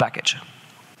it is to package.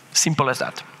 Simple as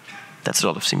that. That's a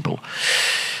lot of simple.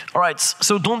 All right,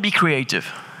 so don't be creative.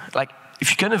 Like, if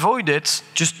you can avoid it,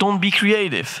 just don't be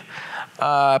creative.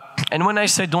 And when I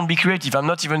say don't be creative, I'm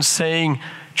not even saying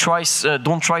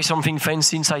don't try something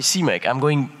fancy inside CMake. I'm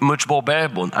going much more bare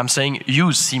bone. I'm saying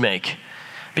use CMake.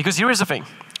 Because here is the thing.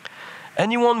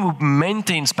 Anyone who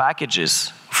maintains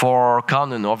packages for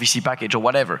Conan or VCPKG or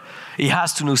whatever, he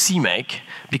has to know CMake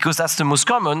because that's the most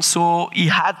common, so he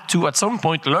had to, at some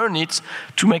point, learn it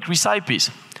to make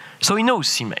recipes. So he knows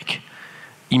CMake.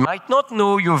 He might not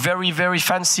know your very, very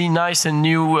fancy, nice, and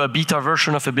new beta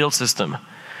version of a build system.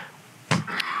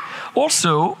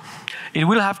 Also, it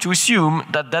will have to assume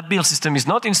that that build system is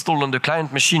not installed on the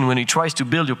client machine when it tries to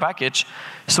build your package,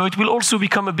 so it will also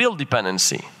become a build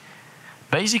dependency.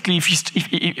 Basically,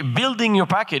 if building your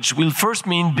package will first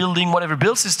mean building whatever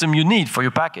build system you need for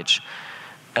your package.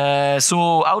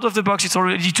 So out of the box, it's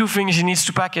already two things it needs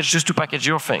to package just to package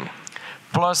your thing,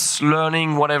 plus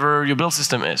learning whatever your build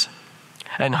system is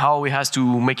and how it has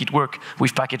to make it work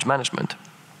with package management.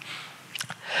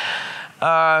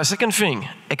 Second thing,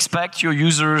 expect your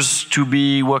users to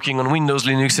be working on Windows,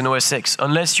 Linux, and OS X,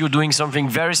 unless you're doing something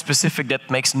very specific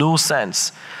that makes no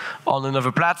sense on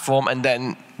another platform, and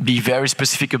then be very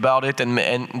specific about it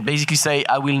and basically say,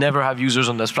 I will never have users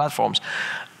on those platforms.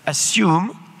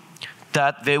 Assume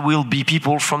that there will be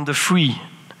people from the free.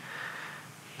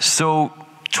 So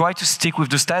try to stick with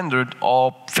the standard,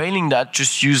 or failing that,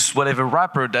 just use whatever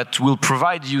wrapper that will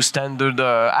provide you standard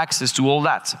access to all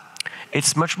that.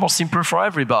 It's much more simpler for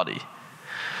everybody.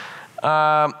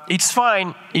 It's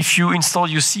fine if you install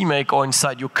your CMake or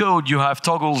inside your code, you have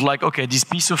toggles like, okay, this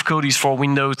piece of code is for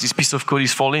Windows, this piece of code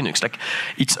is for Linux. Like,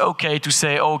 it's okay to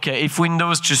say, okay, if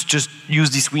Windows, just use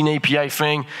this WinAPI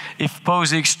thing. If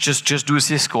POSIX, just do a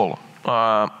syscall.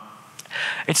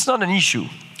 It's not an issue.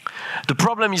 The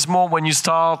problem is more when you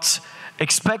start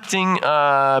expecting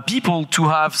people to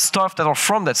have stuff that are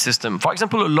from that system. For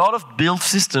example, a lot of build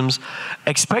systems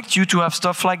expect you to have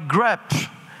stuff like grep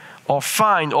or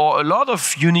find or a lot of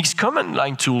Unix command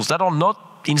line tools that are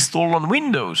not installed on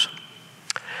Windows.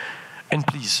 And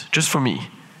please, just for me,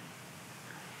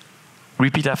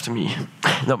 repeat after me.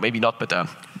 No, maybe not, but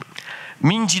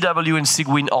MinGW and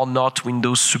Cygwin are not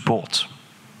Windows support.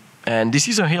 And this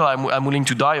is a hill I'm willing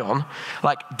to die on.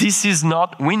 Like, this is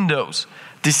not Windows.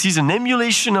 This is an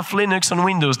emulation of Linux on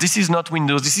Windows. This is not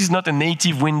Windows. This is not a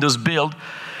native Windows build.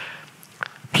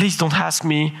 Please don't ask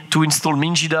me to install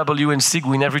MinGW and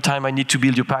Cygwin every time I need to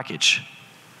build your package.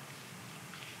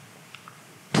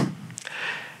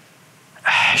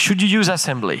 Should you use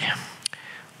assembly?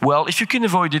 Well, if you can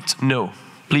avoid it, no.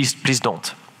 Please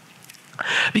don't.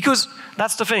 Because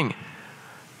that's the thing.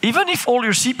 Even if all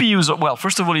your CPUs are, well,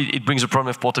 first of all, it brings a problem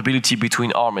of portability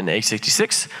between ARM and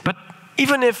x86, but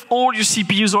even if all your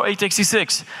CPUs are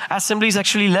 866, assembly is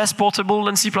actually less portable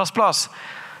than C++.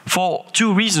 For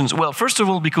two reasons. Well, first of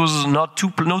all, because no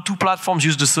two platforms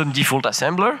use the same default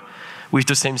assembler with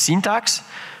the same syntax.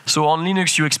 So on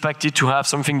Linux, you expect it to have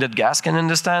something that GAS can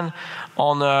understand.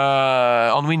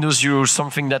 On Windows, you use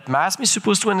something that MASM is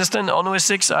supposed to understand. On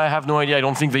OS X, I have no idea. I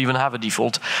don't think they even have a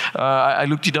default. I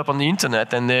looked it up on the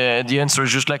internet, and the answer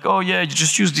is just like, oh yeah, you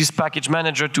just use this package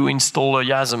manager to install a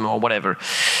YASM or whatever.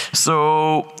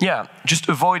 So yeah, just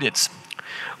avoid it.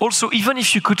 Also, even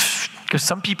if you could, because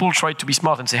some people try to be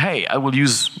smart and say, hey, I will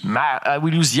use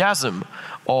YASM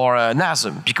or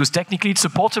NASM, because technically it's a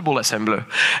portable assembler.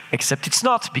 Except it's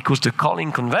not, because the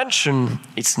calling convention,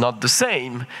 it's not the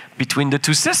same between the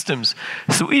two systems.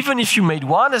 So even if you made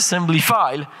one assembly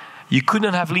file, you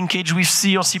couldn't have linkage with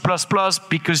C or C++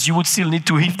 because you would still need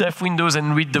to if-def Windows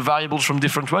and read the variables from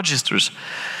different registers.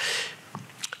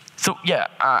 So yeah,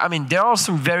 I mean, there are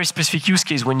some very specific use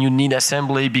cases when you need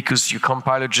assembly because your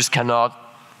compiler just cannot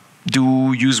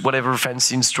use whatever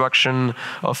fancy instruction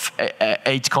of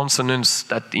 8 consonants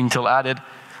that Intel added.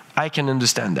 I can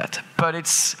understand that, but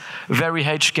it's very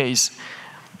edge case.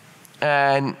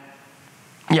 And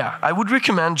yeah, I would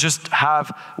recommend just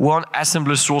have one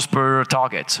assembler source per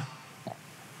target,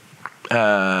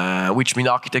 which means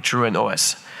architecture and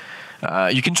OS.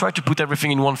 You can try to put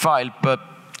everything in one file, but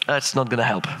that's not going to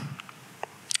help.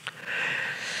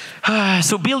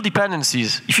 So build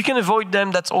dependencies. If you can avoid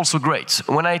them, that's also great.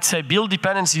 When I say build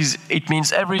dependencies, it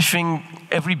means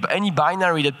any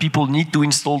binary that people need to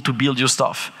install to build your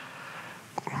stuff,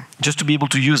 just to be able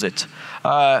to use it.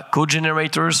 Code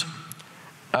generators,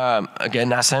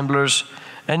 again, assemblers,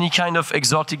 any kind of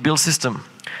exotic build system.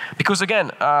 Because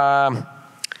again,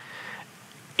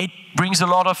 it brings a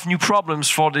lot of new problems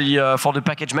for the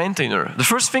package maintainer. The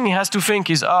first thing he has to think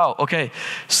is, oh, okay,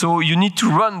 so you need to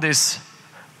run this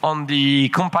on the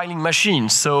compiling machine,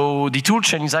 so the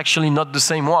toolchain is actually not the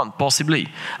same one, possibly.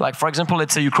 Like, for example,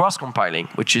 let's say you're cross-compiling,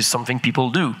 which is something people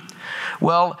do.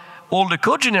 Well, all the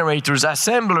code generators,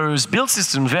 assemblers, build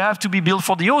systems, they have to be built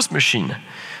for the host machine.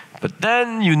 But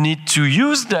then you need to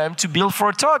use them to build for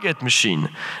a target machine.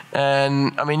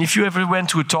 And I mean, if you ever went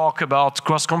to a talk about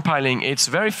cross-compiling, it's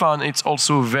very fun. It's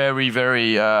also very,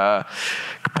 very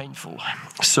painful.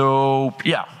 So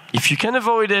yeah, if you can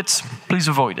avoid it, please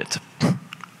avoid it.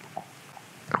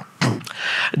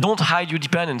 Don't hide your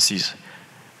dependencies.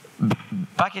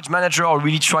 package managers are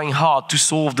really trying hard to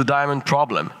solve the diamond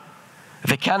problem.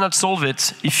 They cannot solve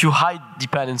it if you hide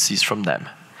dependencies from them.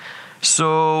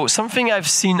 So something I've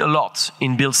seen a lot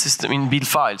in build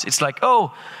files, it's like,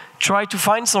 oh, try to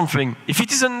find something. If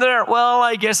it isn't there, well,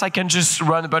 I guess I can just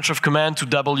run a bunch of commands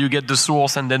to get the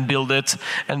source and then build it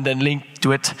and then link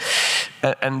to it.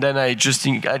 And then I just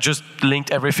linked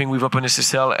everything with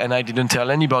OpenSSL and I didn't tell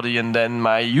anybody. And then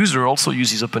my user also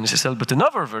uses OpenSSL, but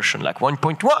another version, like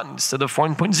 1.1 instead of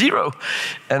 1.0.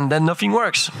 And then nothing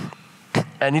works.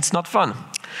 And it's not fun.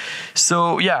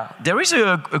 So yeah, there is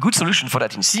a good solution for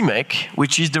that in CMake,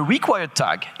 which is the required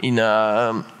tag in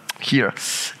here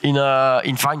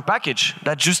in find package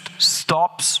that just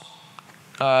stops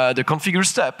the configure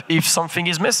step if something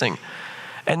is missing.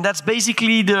 And that's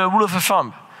basically the rule of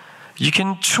thumb. You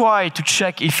can try to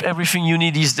check if everything you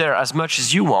need is there as much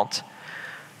as you want,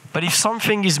 but if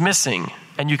something is missing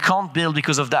and you can't build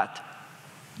because of that,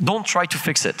 don't try to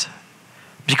fix it.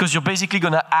 Because you're basically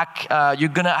gonna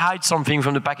hide something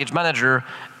from the package manager,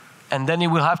 and then it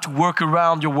will have to work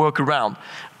around your workaround,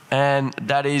 and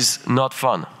that is not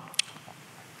fun.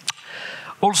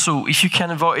 Also, if you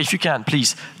can,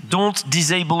 please don't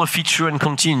disable a feature and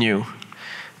continue,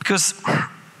 because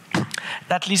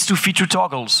that leads to feature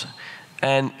toggles,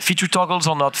 and feature toggles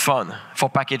are not fun for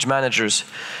package managers,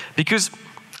 because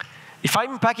if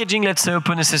I'm packaging, let's say,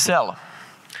 OpenSSL.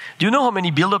 Do you know how many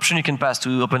build options you can pass to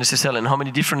OpenSSL and how many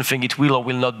different things it will or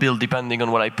will not build depending on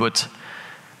what I put?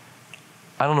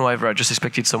 I don't know either. I just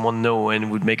expected someone know and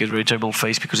would make a very terrible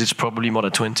face because it's probably more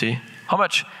than 20. How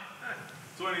much?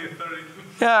 20 to 30.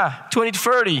 Yeah, 20 to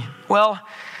 30. Well,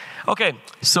 okay.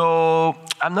 So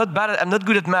I'm not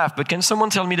good at math, but can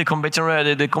someone tell me the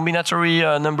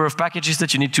combinatory number of packages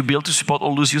that you need to build to support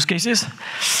all those use cases?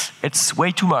 It's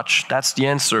way too much. That's the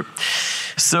answer.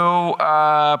 So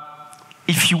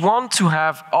if you want to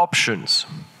have options,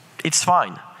 it's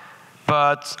fine.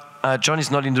 But John is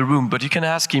not in the room, but you can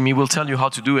ask him. He will tell you how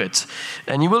to do it.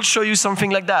 And he will show you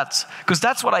something like that. Because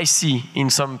that's what I see in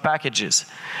some packages.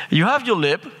 You have your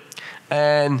lib,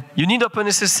 and you need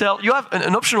OpenSSL. You have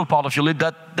an optional part of your lib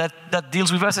that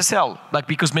deals with SSL, like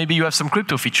because maybe you have some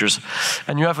crypto features.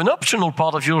 And you have an optional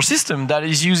part of your system that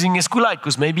is using SQLite,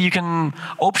 because maybe you can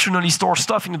optionally store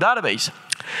stuff in the database.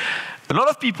 A lot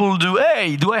of people do,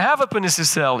 hey, do I have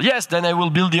OpenSSL? Yes, then I will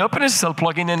build the OpenSSL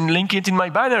plugin and link it in my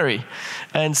binary.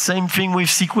 And same thing with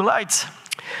SQLite.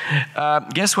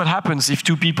 Guess what happens if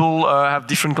two people have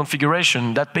different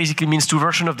configuration? That basically means two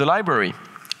versions of the library.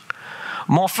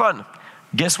 More fun.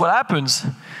 Guess what happens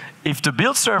if the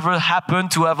build server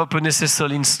happened to have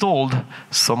OpenSSL installed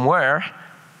somewhere,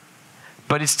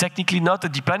 but it's technically not a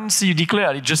dependency you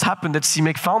declared. It just happened that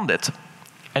CMake found it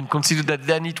and considered that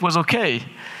then it was okay.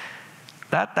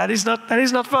 That is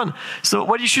not fun. So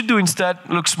what you should do instead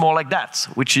looks more like that,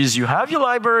 which is you have your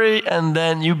library and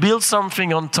then you build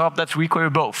something on top that require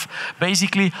both.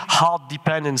 Basically hard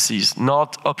dependencies,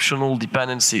 not optional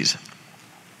dependencies.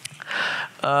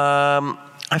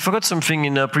 I forgot something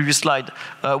in a previous slide.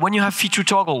 When you have feature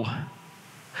toggle,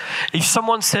 if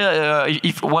someone say,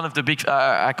 if one of the big,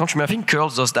 I can't remember, I think curl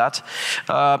does that.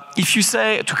 If you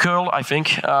say to curl, I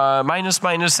think, minus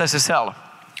SSL,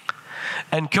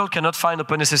 and curl cannot find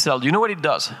OpenSSL, do you know what it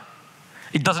does?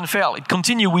 It doesn't fail. It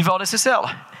continues without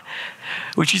SSL,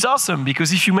 which is awesome,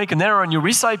 because if you make an error in your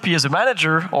RIS-IP as a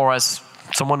manager, or as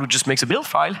someone who just makes a build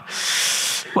file,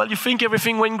 well, you think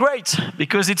everything went great,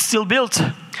 because it's still built,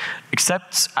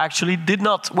 except actually it did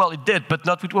not. Well, it did, but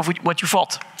not with what you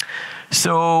thought.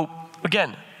 So,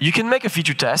 again, you can make a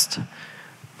feature test,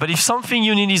 but if something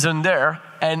you need isn't there,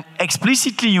 and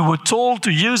explicitly you were told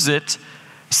to use it,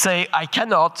 say, I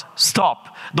cannot,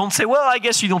 stop. Don't say, well, I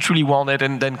guess you don't really want it,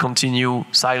 and then continue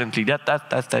silently.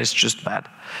 That is just bad.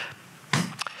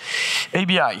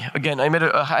 ABI, again, I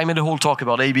made a whole talk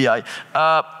about ABI.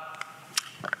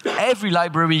 Every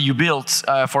library you build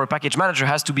for a package manager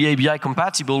has to be ABI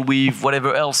compatible with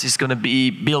whatever else is going to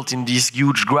be built in this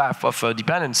huge graph of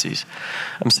dependencies.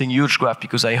 I'm saying huge graph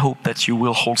because I hope that you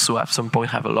will also at some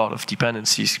point have a lot of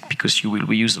dependencies, because you will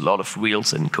reuse a lot of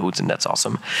wheels and codes, and that's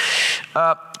awesome.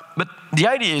 But the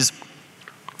idea is,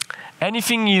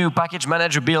 anything you package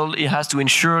manager build, it has to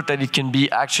ensure that it can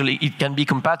be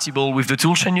compatible with the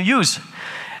toolchain you use.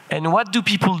 And what do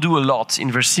people do a lot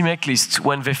in their CMake list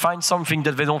when they find something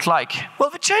that they don't like? Well,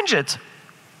 they change it.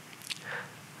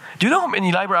 Do you know how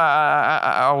many libraries?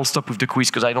 I will stop with the quiz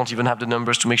because I don't even have the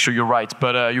numbers to make sure you're right,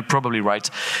 but you're probably right.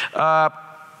 A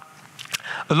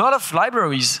lot of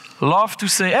libraries love to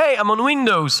say, hey, I'm on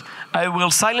Windows. I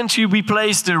will silently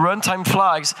replace the runtime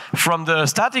flags from the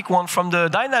static one from the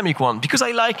dynamic one because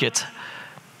I like it.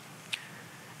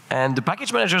 And the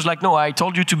package manager is like, no, I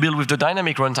told you to build with the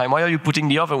dynamic runtime. Why are you putting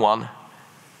the other one?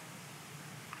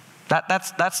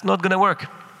 That's not going to work.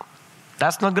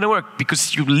 That's not going to work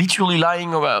because you're literally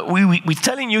lying. We're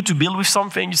telling you to build with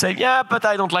something. You say, yeah, but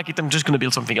I don't like it. I'm just going to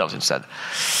build something else instead.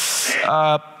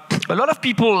 A lot of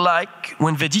people like,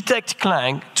 when they detect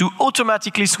Clang, to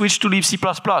automatically switch to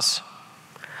libc++.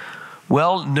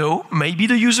 Well, no, maybe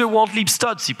the user won't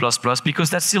libstud C++ because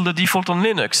that's still the default on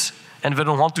Linux. And they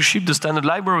don't want to ship the standard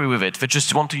library with it. They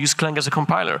just want to use Clang as a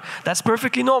compiler. That's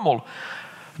perfectly normal.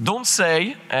 Don't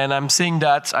say, and I'm saying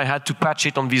that I had to patch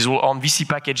it on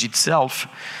VCPKG itself,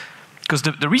 because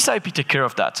the RESIP take care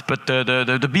of that. But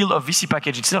the build of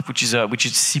VCPKG itself, which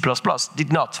is C++,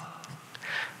 did not.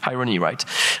 Irony, right?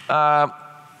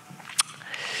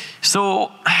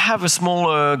 So I have a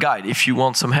small guide if you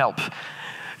want some help.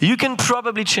 You can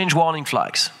probably change warning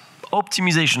flags,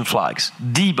 optimization flags,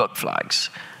 debug flags,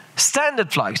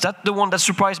 standard flags. That's the one that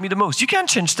surprised me the most. You can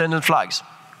change standard flags.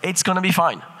 It's going to be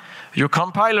fine. Your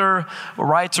compiler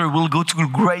writer will go to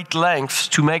great lengths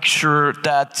to make sure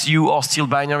that you are still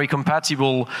binary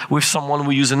compatible with someone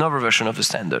who uses another version of the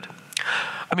standard.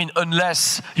 I mean,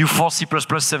 unless you force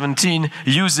C++17,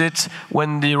 use it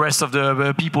when the rest of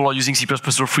the people are using C++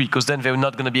 for free, because then they're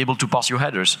not going to be able to pass your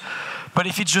headers. But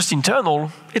if it's just internal,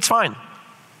 it's fine.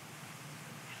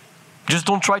 Just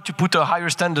don't try to put a higher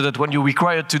standard than what you're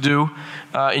required to do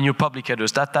in your public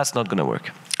headers. That's not going to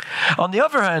work. On the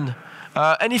other hand,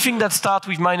 anything that starts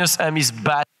with -m is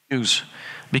bad news,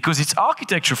 because it's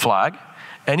architecture flag,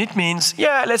 and it means,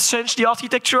 yeah, let's change the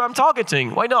architecture I'm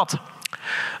targeting. Why not?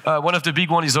 One of the big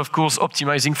ones is, of course,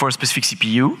 optimizing for a specific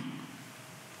CPU.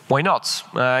 Why not?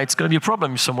 It's going to be a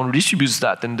problem if someone redistributes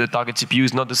that and the target CPU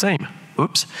is not the same.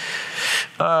 Oops.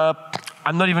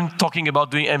 I'm not even talking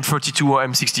about doing M32 or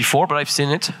M64, but I've seen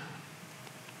it.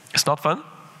 It's not fun.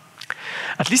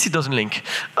 At least it doesn't link.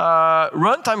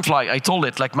 Runtime flag, I told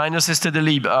it, like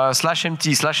 -stdlib,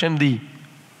 /mt, /md.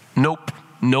 Nope,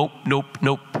 nope, nope,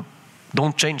 nope.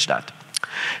 Don't change that.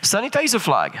 Sanitizer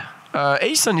flag.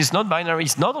 ASUN is not binary.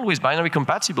 It's not always binary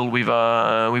compatible with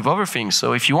other things.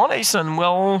 So if you want ASUN,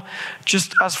 well,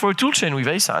 just ask for a toolchain with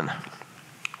ASUN.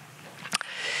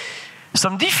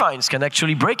 Some defines can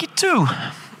actually break it too.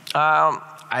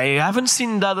 I haven't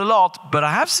seen that a lot, but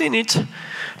I have seen it.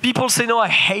 People say, no, I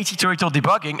hate iterator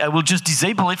debugging. I will just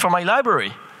disable it from my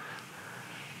library.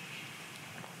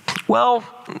 Well,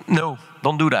 no,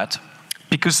 don't do that.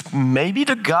 Because maybe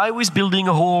the guy who is building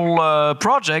a whole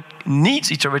project needs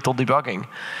iterator debugging.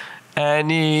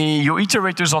 And your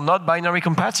iterators are not binary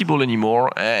compatible anymore.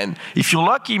 And if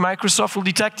you're lucky, Microsoft will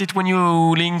detect it when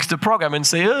you link the program and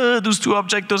say, those two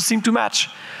objects don't seem to match.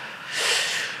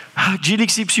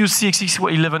 GLX CPCU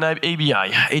CXX11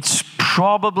 ABI. It's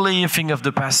probably a thing of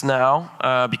the past now,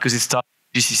 because it started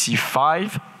GCC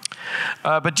 5.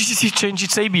 But GCC changed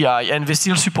its ABI, and they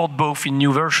still support both in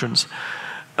new versions.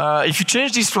 If you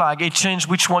change this flag, it changes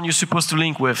which one you're supposed to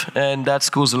link with, and that's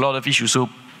caused a lot of issues, so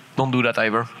don't do that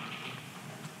either.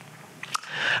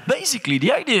 Basically,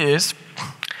 the idea is,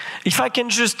 if I can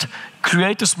just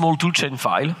create a small toolchain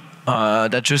file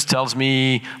that just tells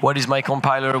me what is my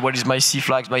compiler, what is my C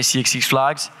flags, my CXX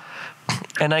flags,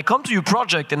 and I come to your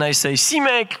project and I say,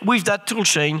 CMake with that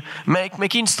toolchain,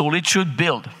 make install, it should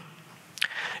build.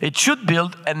 It should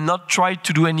build and not try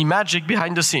to do any magic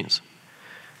behind the scenes.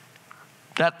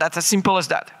 That's as simple as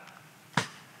that.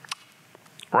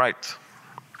 Right.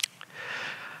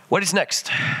 What is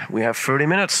next? We have 30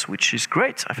 minutes, which is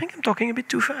great. I think I'm talking a bit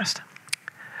too fast.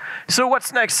 So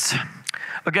what's next?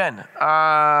 Again,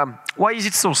 why is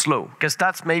it so slow? Because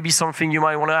that's maybe something you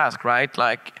might want to ask, right?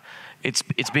 Like, it's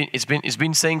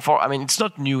been saying for, I mean, it's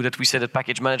not new that we say that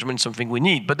package management is something we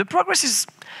need, but the progress is,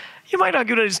 you might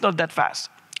argue that it's not that fast.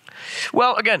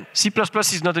 Well, again, C++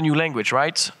 is not a new language,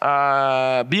 right?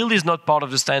 Build is not part of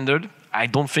the standard. I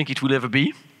don't think it will ever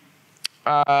be.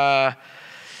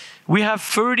 We have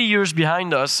 30 years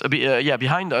behind us,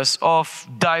 of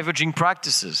diverging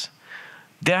practices.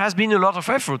 There has been a lot of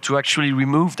effort to actually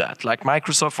remove that. Like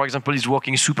Microsoft, for example, is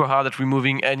working super hard at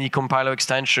removing any compiler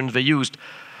extensions they used.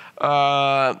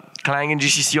 Clang and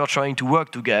GCC are trying to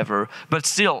work together, but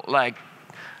still, like,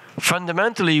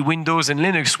 fundamentally, Windows and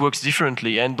Linux works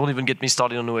differently, and don't even get me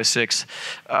started on OS X.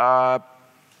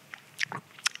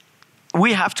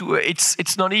 We have to,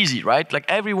 it's not easy, right? Like,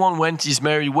 everyone went his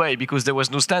merry way because there was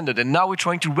no standard, and now we're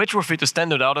trying to retrofit a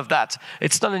standard out of that.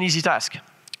 It's not an easy task.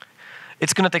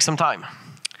 It's going to take some time.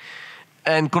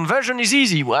 And conversion is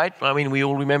easy, right? I mean, we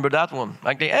all remember that one.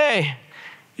 Like, hey,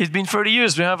 It's been 30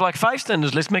 years. We have like 5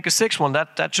 standards. Let's make a 6th one.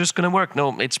 That's just going to work.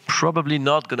 No, it's probably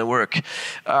not going to work.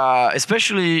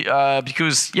 Especially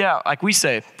because, yeah, like we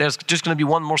say, there's just going to be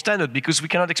one more standard because we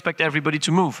cannot expect everybody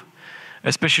to move.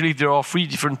 Especially if there are 3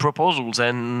 different proposals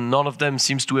and none of them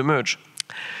seems to emerge.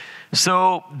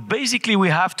 So basically we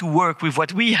have to work with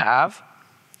what we have,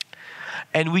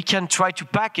 and we can try to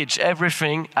package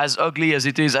everything, as ugly as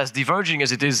it is, as diverging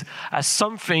as it is, as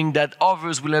something that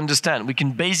others will understand. We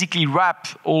can basically wrap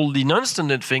all the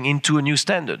non-standard thing into a new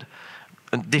standard,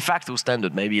 a de facto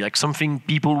standard maybe, like something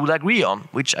people would agree on,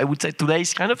 which I would say today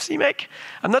is kind of CMake.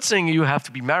 I'm not saying you have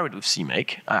to be married with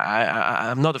CMake.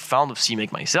 I'm not a fan of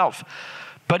CMake myself,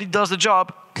 but it does the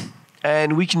job,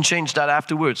 and we can change that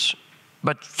afterwards.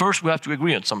 But first we have to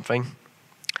agree on something.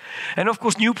 And of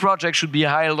course, new projects should be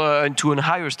held into a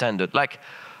higher standard. Like,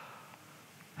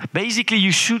 basically,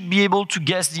 you should be able to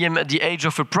guess the age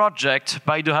of a project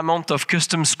by the amount of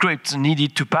custom scripts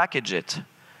needed to package it.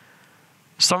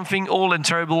 Something old and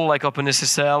terrible like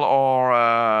OpenSSL, or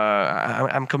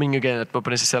I'm coming again at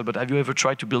OpenSSL, but have you ever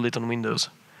tried to build it on Windows?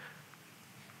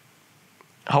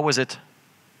 How was it?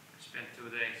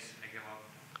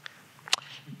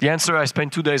 The answer, I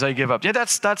spent 2 days, I gave up. Yeah,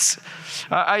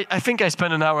 I think I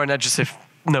spent an hour and I just said,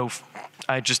 no,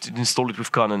 I just installed it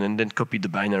with Conan and then copied the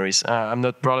binaries. I'm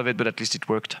not proud of it, but at least it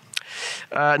worked.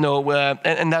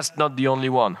 And that's not the only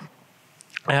one.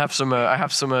 I have some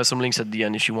links at the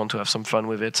end if you want to have some fun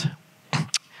with it.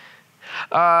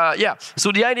 Yeah,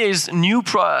 so the idea is a new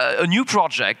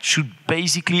project should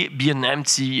basically be an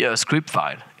empty script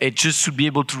file. It just should be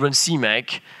able to run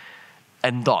CMake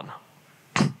and done.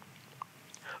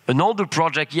 An older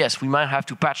project, yes, we might have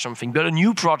to patch something, but a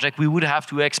new project, we would have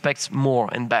to expect more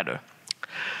and better.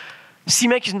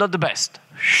 CMake is not the best,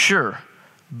 sure,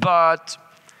 but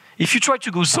if you try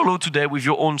to go solo today with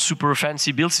your own super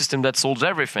fancy build system that solves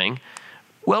everything,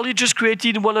 well, you just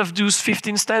created one of those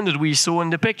 15 standards we saw in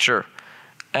the picture.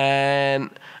 And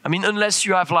I mean, unless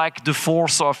you have like the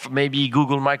force of maybe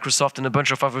Google, Microsoft, and a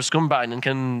bunch of others combined and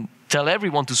can tell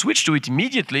everyone to switch to it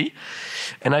immediately,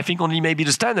 and I think only maybe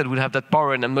the standard would have that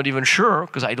power, and I'm not even sure,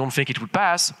 because I don't think it would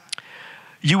pass,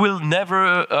 you will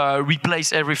never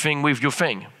replace everything with your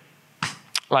thing,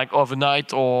 like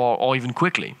overnight or even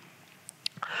quickly.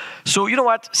 So you know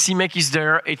what? CMake is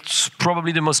there. It's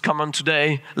probably the most common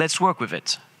today. Let's work with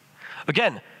it.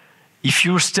 Again, if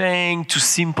you're staying to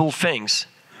simple things,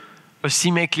 a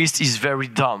CMake list is very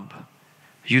dumb.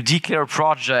 You declare a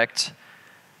project,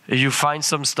 you find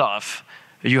some stuff,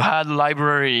 you had a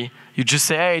library, you just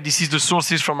say, hey, this is the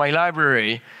sources from my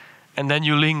library, and then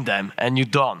you link them, and you're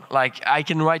done. Like, I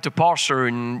can write a parser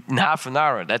in half an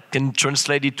hour that can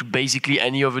translate it to basically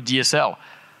any other DSL.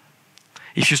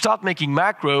 If you start making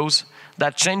macros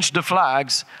that change the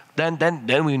flags, then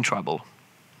we're in trouble.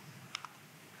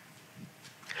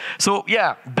 So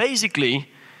yeah, basically,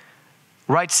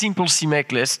 write simple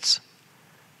CMake lists,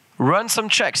 run some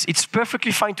checks. It's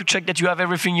perfectly fine to check that you have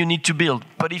everything you need to build.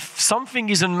 But if something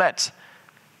isn't met,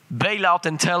 bail out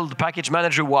and tell the package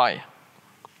manager why.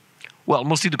 Well,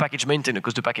 mostly the package maintainer,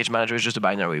 because the package manager is just a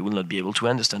binary. He will not be able to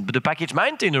understand. But the package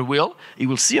maintainer will. He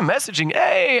will see a messaging,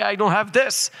 hey, I don't have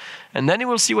this. And then he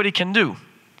will see what he can do.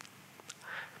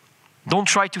 Don't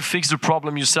try to fix the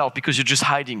problem yourself, because you're just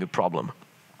hiding a problem.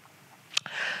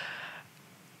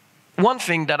 One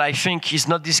thing that I think is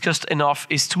not discussed enough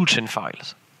is toolchain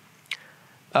files.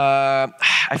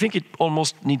 I think it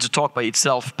almost needs a talk by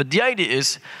itself, but the idea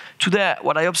is, today,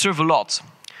 what I observe a lot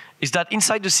is that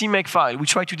inside the CMake file, we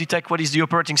try to detect what is the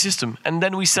operating system, and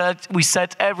then we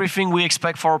set everything we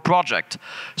expect for a project.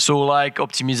 So like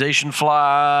optimization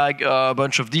flag, a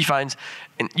bunch of defines,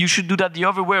 and you should do that the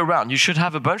other way around. You should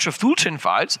have a bunch of toolchain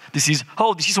files. This is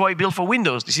how I build for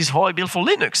Windows. This is how I build for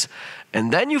Linux.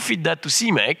 And then you feed that to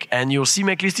CMake, and your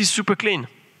CMake list is super clean.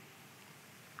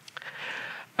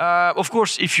 Of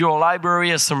course, if your library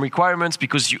has some requirements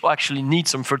because you actually need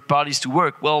some third parties to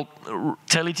work, well,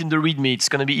 tell it in the README. It's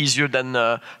going to be easier than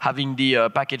having the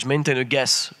package maintainer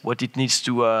guess what it needs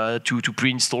to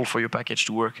pre-install for your package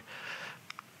to work.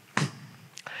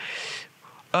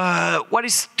 What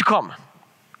is to come?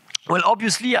 Well,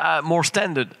 obviously, more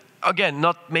standard. Again,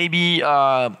 not maybe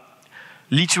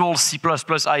literal C++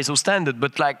 ISO standard,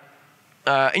 but like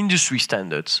industry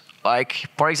standards. Like,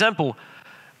 for example,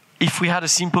 if we had a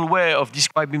simple way of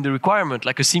describing the requirement,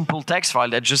 like a simple text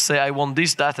file that just say, I want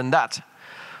this, that, and that,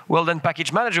 well, then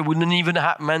package manager wouldn't even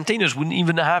have, maintainers wouldn't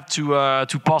even have to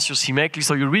parse your CMake list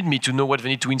or your README to know what they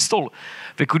need to install.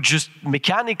 They could just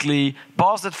mechanically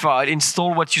parse that file,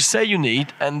 install what you say you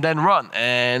need, and then run.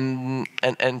 And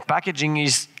packaging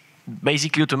is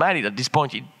basically automatic at this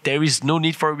point. There is no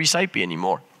need for a RIS IP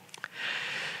anymore.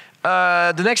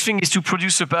 The next thing is to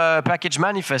produce a package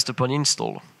manifest upon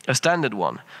install, a standard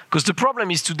one. Because the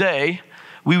problem is today,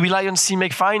 we rely on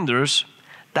CMake finders.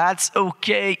 That's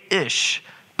okay-ish.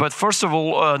 But first of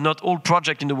all, not all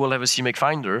projects in the world have a CMake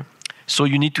finder. So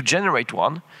you need to generate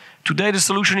one. Today, the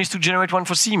solution is to generate one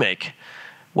for CMake.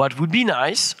 What would be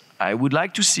nice, I would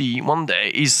like to see one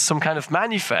day, is some kind of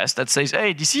manifest that says,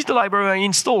 hey, this is the library I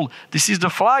installed. This is the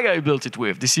flag I built it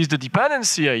with. This is the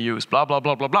dependency I use, blah, blah,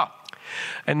 blah, blah, blah.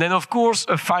 And then, of course,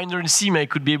 a finder in CMake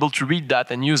could be able to read that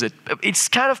and use it. It's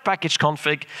kind of package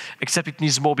config, except it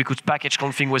needs more because package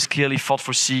config was clearly thought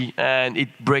for C, and it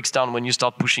breaks down when you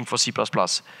start pushing for C++.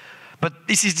 But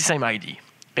this is the same idea.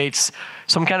 It's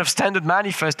some kind of standard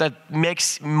manifest that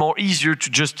makes more easier to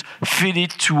just fit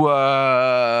it to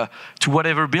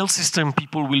whatever build system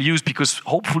people will use, because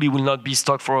hopefully will not be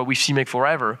stuck with CMake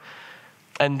forever.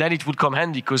 And then it would come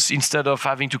handy, because instead of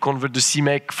having to convert the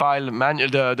CMake file,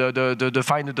 the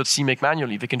finder.cmake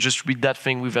manually, they can just read that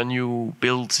thing with a new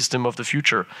build system of the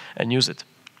future and use it.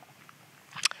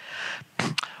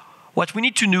 What we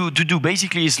need to do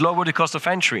basically is lower the cost of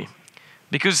entry.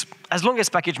 Because as long as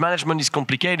package management is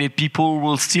complicated, people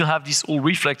will still have this old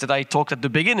reflex that I talked at the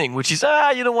beginning, which is,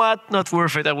 you know what, not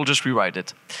worth it, I will just rewrite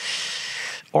it.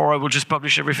 Or I will just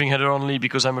publish everything header only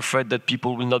because I'm afraid that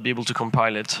people will not be able to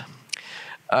compile it.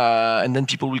 And then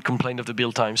people will complain of the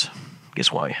build times. Guess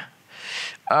why?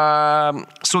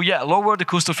 So yeah, lower the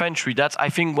cost of entry. That's, I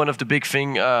think, one of the big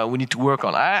things we need to work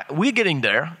on. We're getting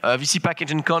there.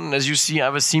 VCPKG and Conan, as you see,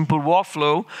 have a simple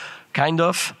workflow, kind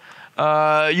of.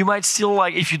 You might still,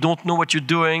 like, if you don't know what you're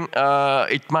doing,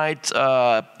 it might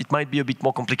be a bit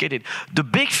more complicated. The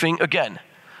big thing, again,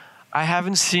 I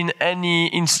haven't seen any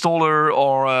installer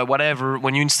or whatever,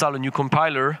 when you install a new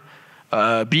compiler,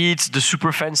 be it the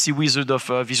super fancy wizard of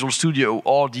Visual Studio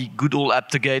or the good old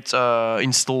apt-to-get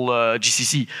install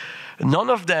GCC, none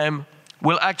of them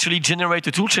will actually generate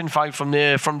a toolchain file from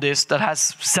this that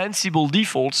has sensible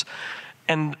defaults.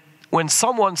 And when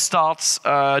someone starts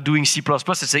doing C++,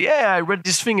 they say, yeah, I read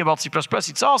this thing about C++,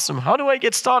 it's awesome. How do I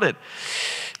get started?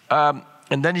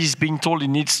 And then he's being told he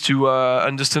needs to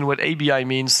understand what ABI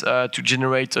means to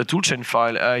generate a toolchain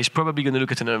file. He's probably going to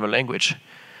look at another language.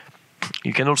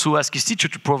 You can also ask his teacher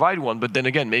to provide one, but then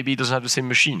again, maybe he doesn't have the same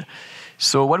machine.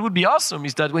 So what would be awesome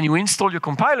is that when you install your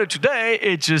compiler today,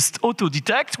 it just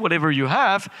auto-detects whatever you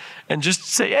have and just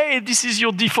say, hey, this is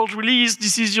your default release,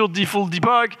 this is your default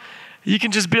debug. You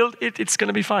can just build it, it's going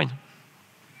to be fine.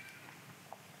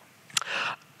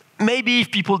 Maybe if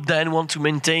people then want to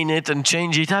maintain it and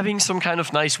change it, having some kind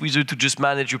of nice wizard to just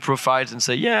manage your profiles and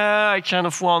say, yeah, I kind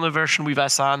of want a version with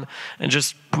Hassan, and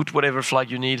just put whatever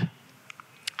flag you need.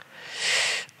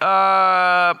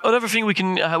 Another thing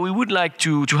we would like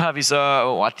to have is,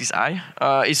 or at least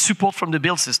is support from the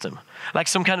build system. Like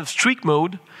some kind of strict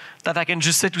mode that I can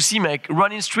just say to CMake,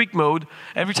 run in strict mode.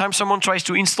 Every time someone tries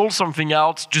to install something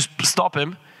out, just stop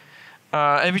him.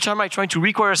 Every time I try to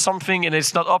require something and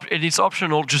it's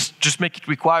optional, just make it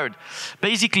required.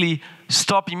 Basically,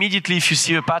 stop immediately if you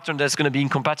see a pattern that's going to be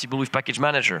incompatible with package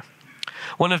manager.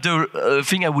 One of the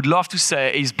things I would love to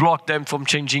say is block them from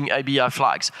changing ABI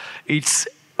flags. It's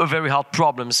a very hard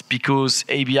problem because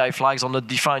ABI flags are not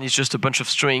defined. It's just a bunch of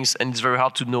strings, and it's very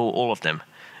hard to know all of them.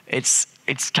 It's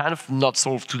kind of not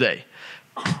solved today.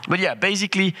 But yeah,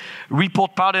 basically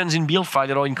report patterns in build file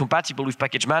that are incompatible with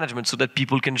package management so that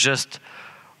people can just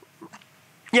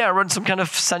run some kind of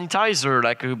sanitizer,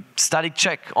 like a static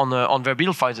check on their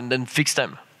build files and then fix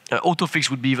them. Autofix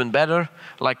would be even better,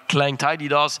 like Clang Tidy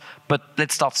does, but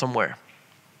let's start somewhere.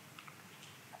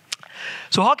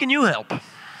 So how can you help?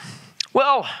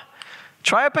 Well,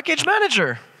 try a package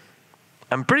manager.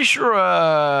 I'm pretty sure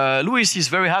Louis is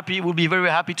very happy, will be very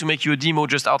happy to make you a demo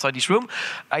just outside this room.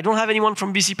 I don't have anyone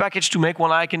from VCPKG to make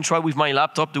one. I can try with my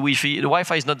laptop. The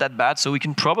Wi-Fi is not that bad, so we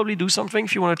can probably do something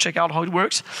if you want to check out how it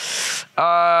works.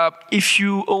 If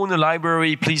you own a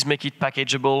library, please make it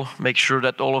packageable. Make sure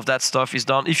that all of that stuff is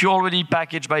done. If you're already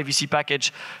packaged by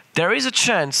VCPKG, there is a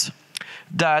chance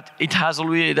that it has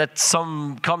already, that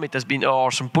some commit has been, or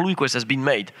some pull request has been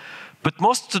made. But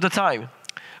most of the time,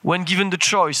 when given the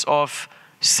choice of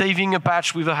saving a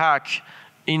patch with a hack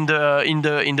in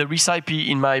the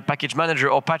recipe in my package manager,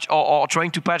 or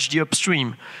trying to patch the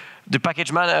upstream, the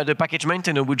package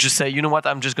maintainer would just say, you know what,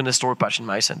 I'm just going to store a patch in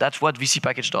my SN. That's what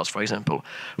VCPKG does, for example.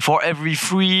 For every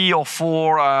 3 or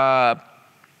 4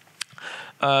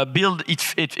 build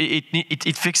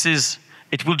it fixes,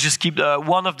 it will just keep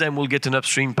one of them will get an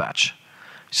upstream patch.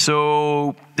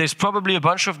 So there's probably a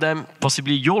bunch of them,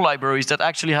 possibly your libraries, that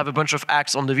actually have a bunch of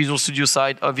hacks on the Visual Studio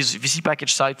side, or VCPKG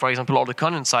side, for example, or the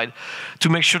Conan side, to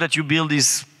make sure that your build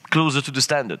is closer to the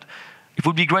standard. it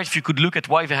would be great if you could look at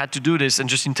why they had to do this and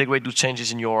just integrate those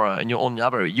changes in your own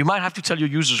library. You might have to tell your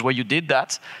users why you did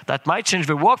that. That might change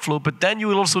their workflow, but then you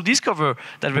will also discover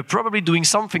that they're probably doing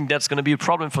something that's going to be a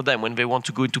problem for them when they want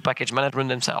to go into package management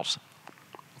themselves.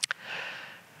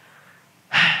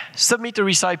 Submit a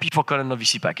recipe for Conan and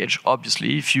VCPKG.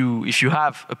 Obviously, if you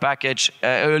have a package,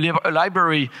 a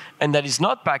library, and that is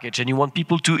not packaged, and you want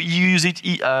people to use it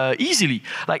easily,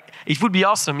 like it would be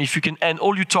awesome if you can end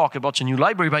all your talk about your new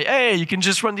library by, hey, you can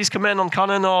just run this command on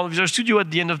Conan or Visual Studio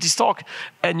at the end of this talk,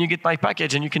 and you get my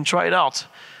package, and you can try it out.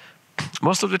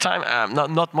 Most of the time,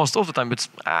 not most of the time, but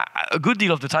a good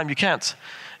deal of the time you can't.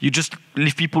 You just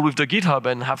leave people with the GitHub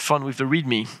and have fun with the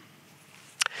README.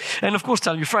 And of course,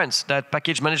 tell your friends that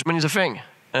package management is a thing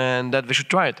and that they should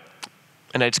try it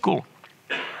and that it's cool.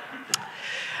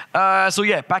 So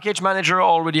yeah, package manager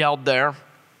already out there.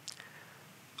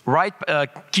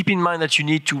 Keep in mind that you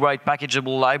need to write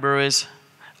packageable libraries.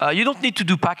 You don't need to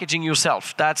do packaging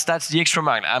yourself. That's the extra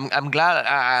mile. I'm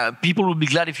glad people will be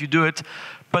glad if you do it,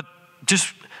 but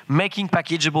just making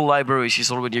packageable libraries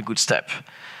is already a good step.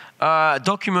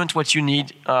 Document what you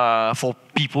need for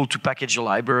people to package your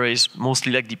libraries,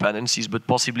 mostly like dependencies, but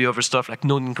possibly other stuff like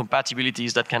known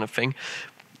incompatibilities, that kind of thing.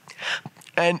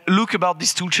 And look about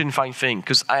this toolchain find thing,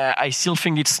 because I still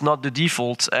think it's not the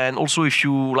default. And also if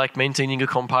you like maintaining a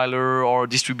compiler or a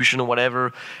distribution or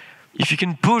whatever, if you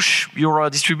can push your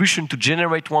distribution to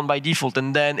generate one by default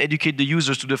and then educate the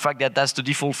users to the fact that that's the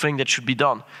default thing that should be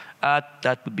done,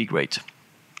 that would be great.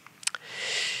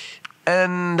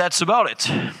 And that's about it.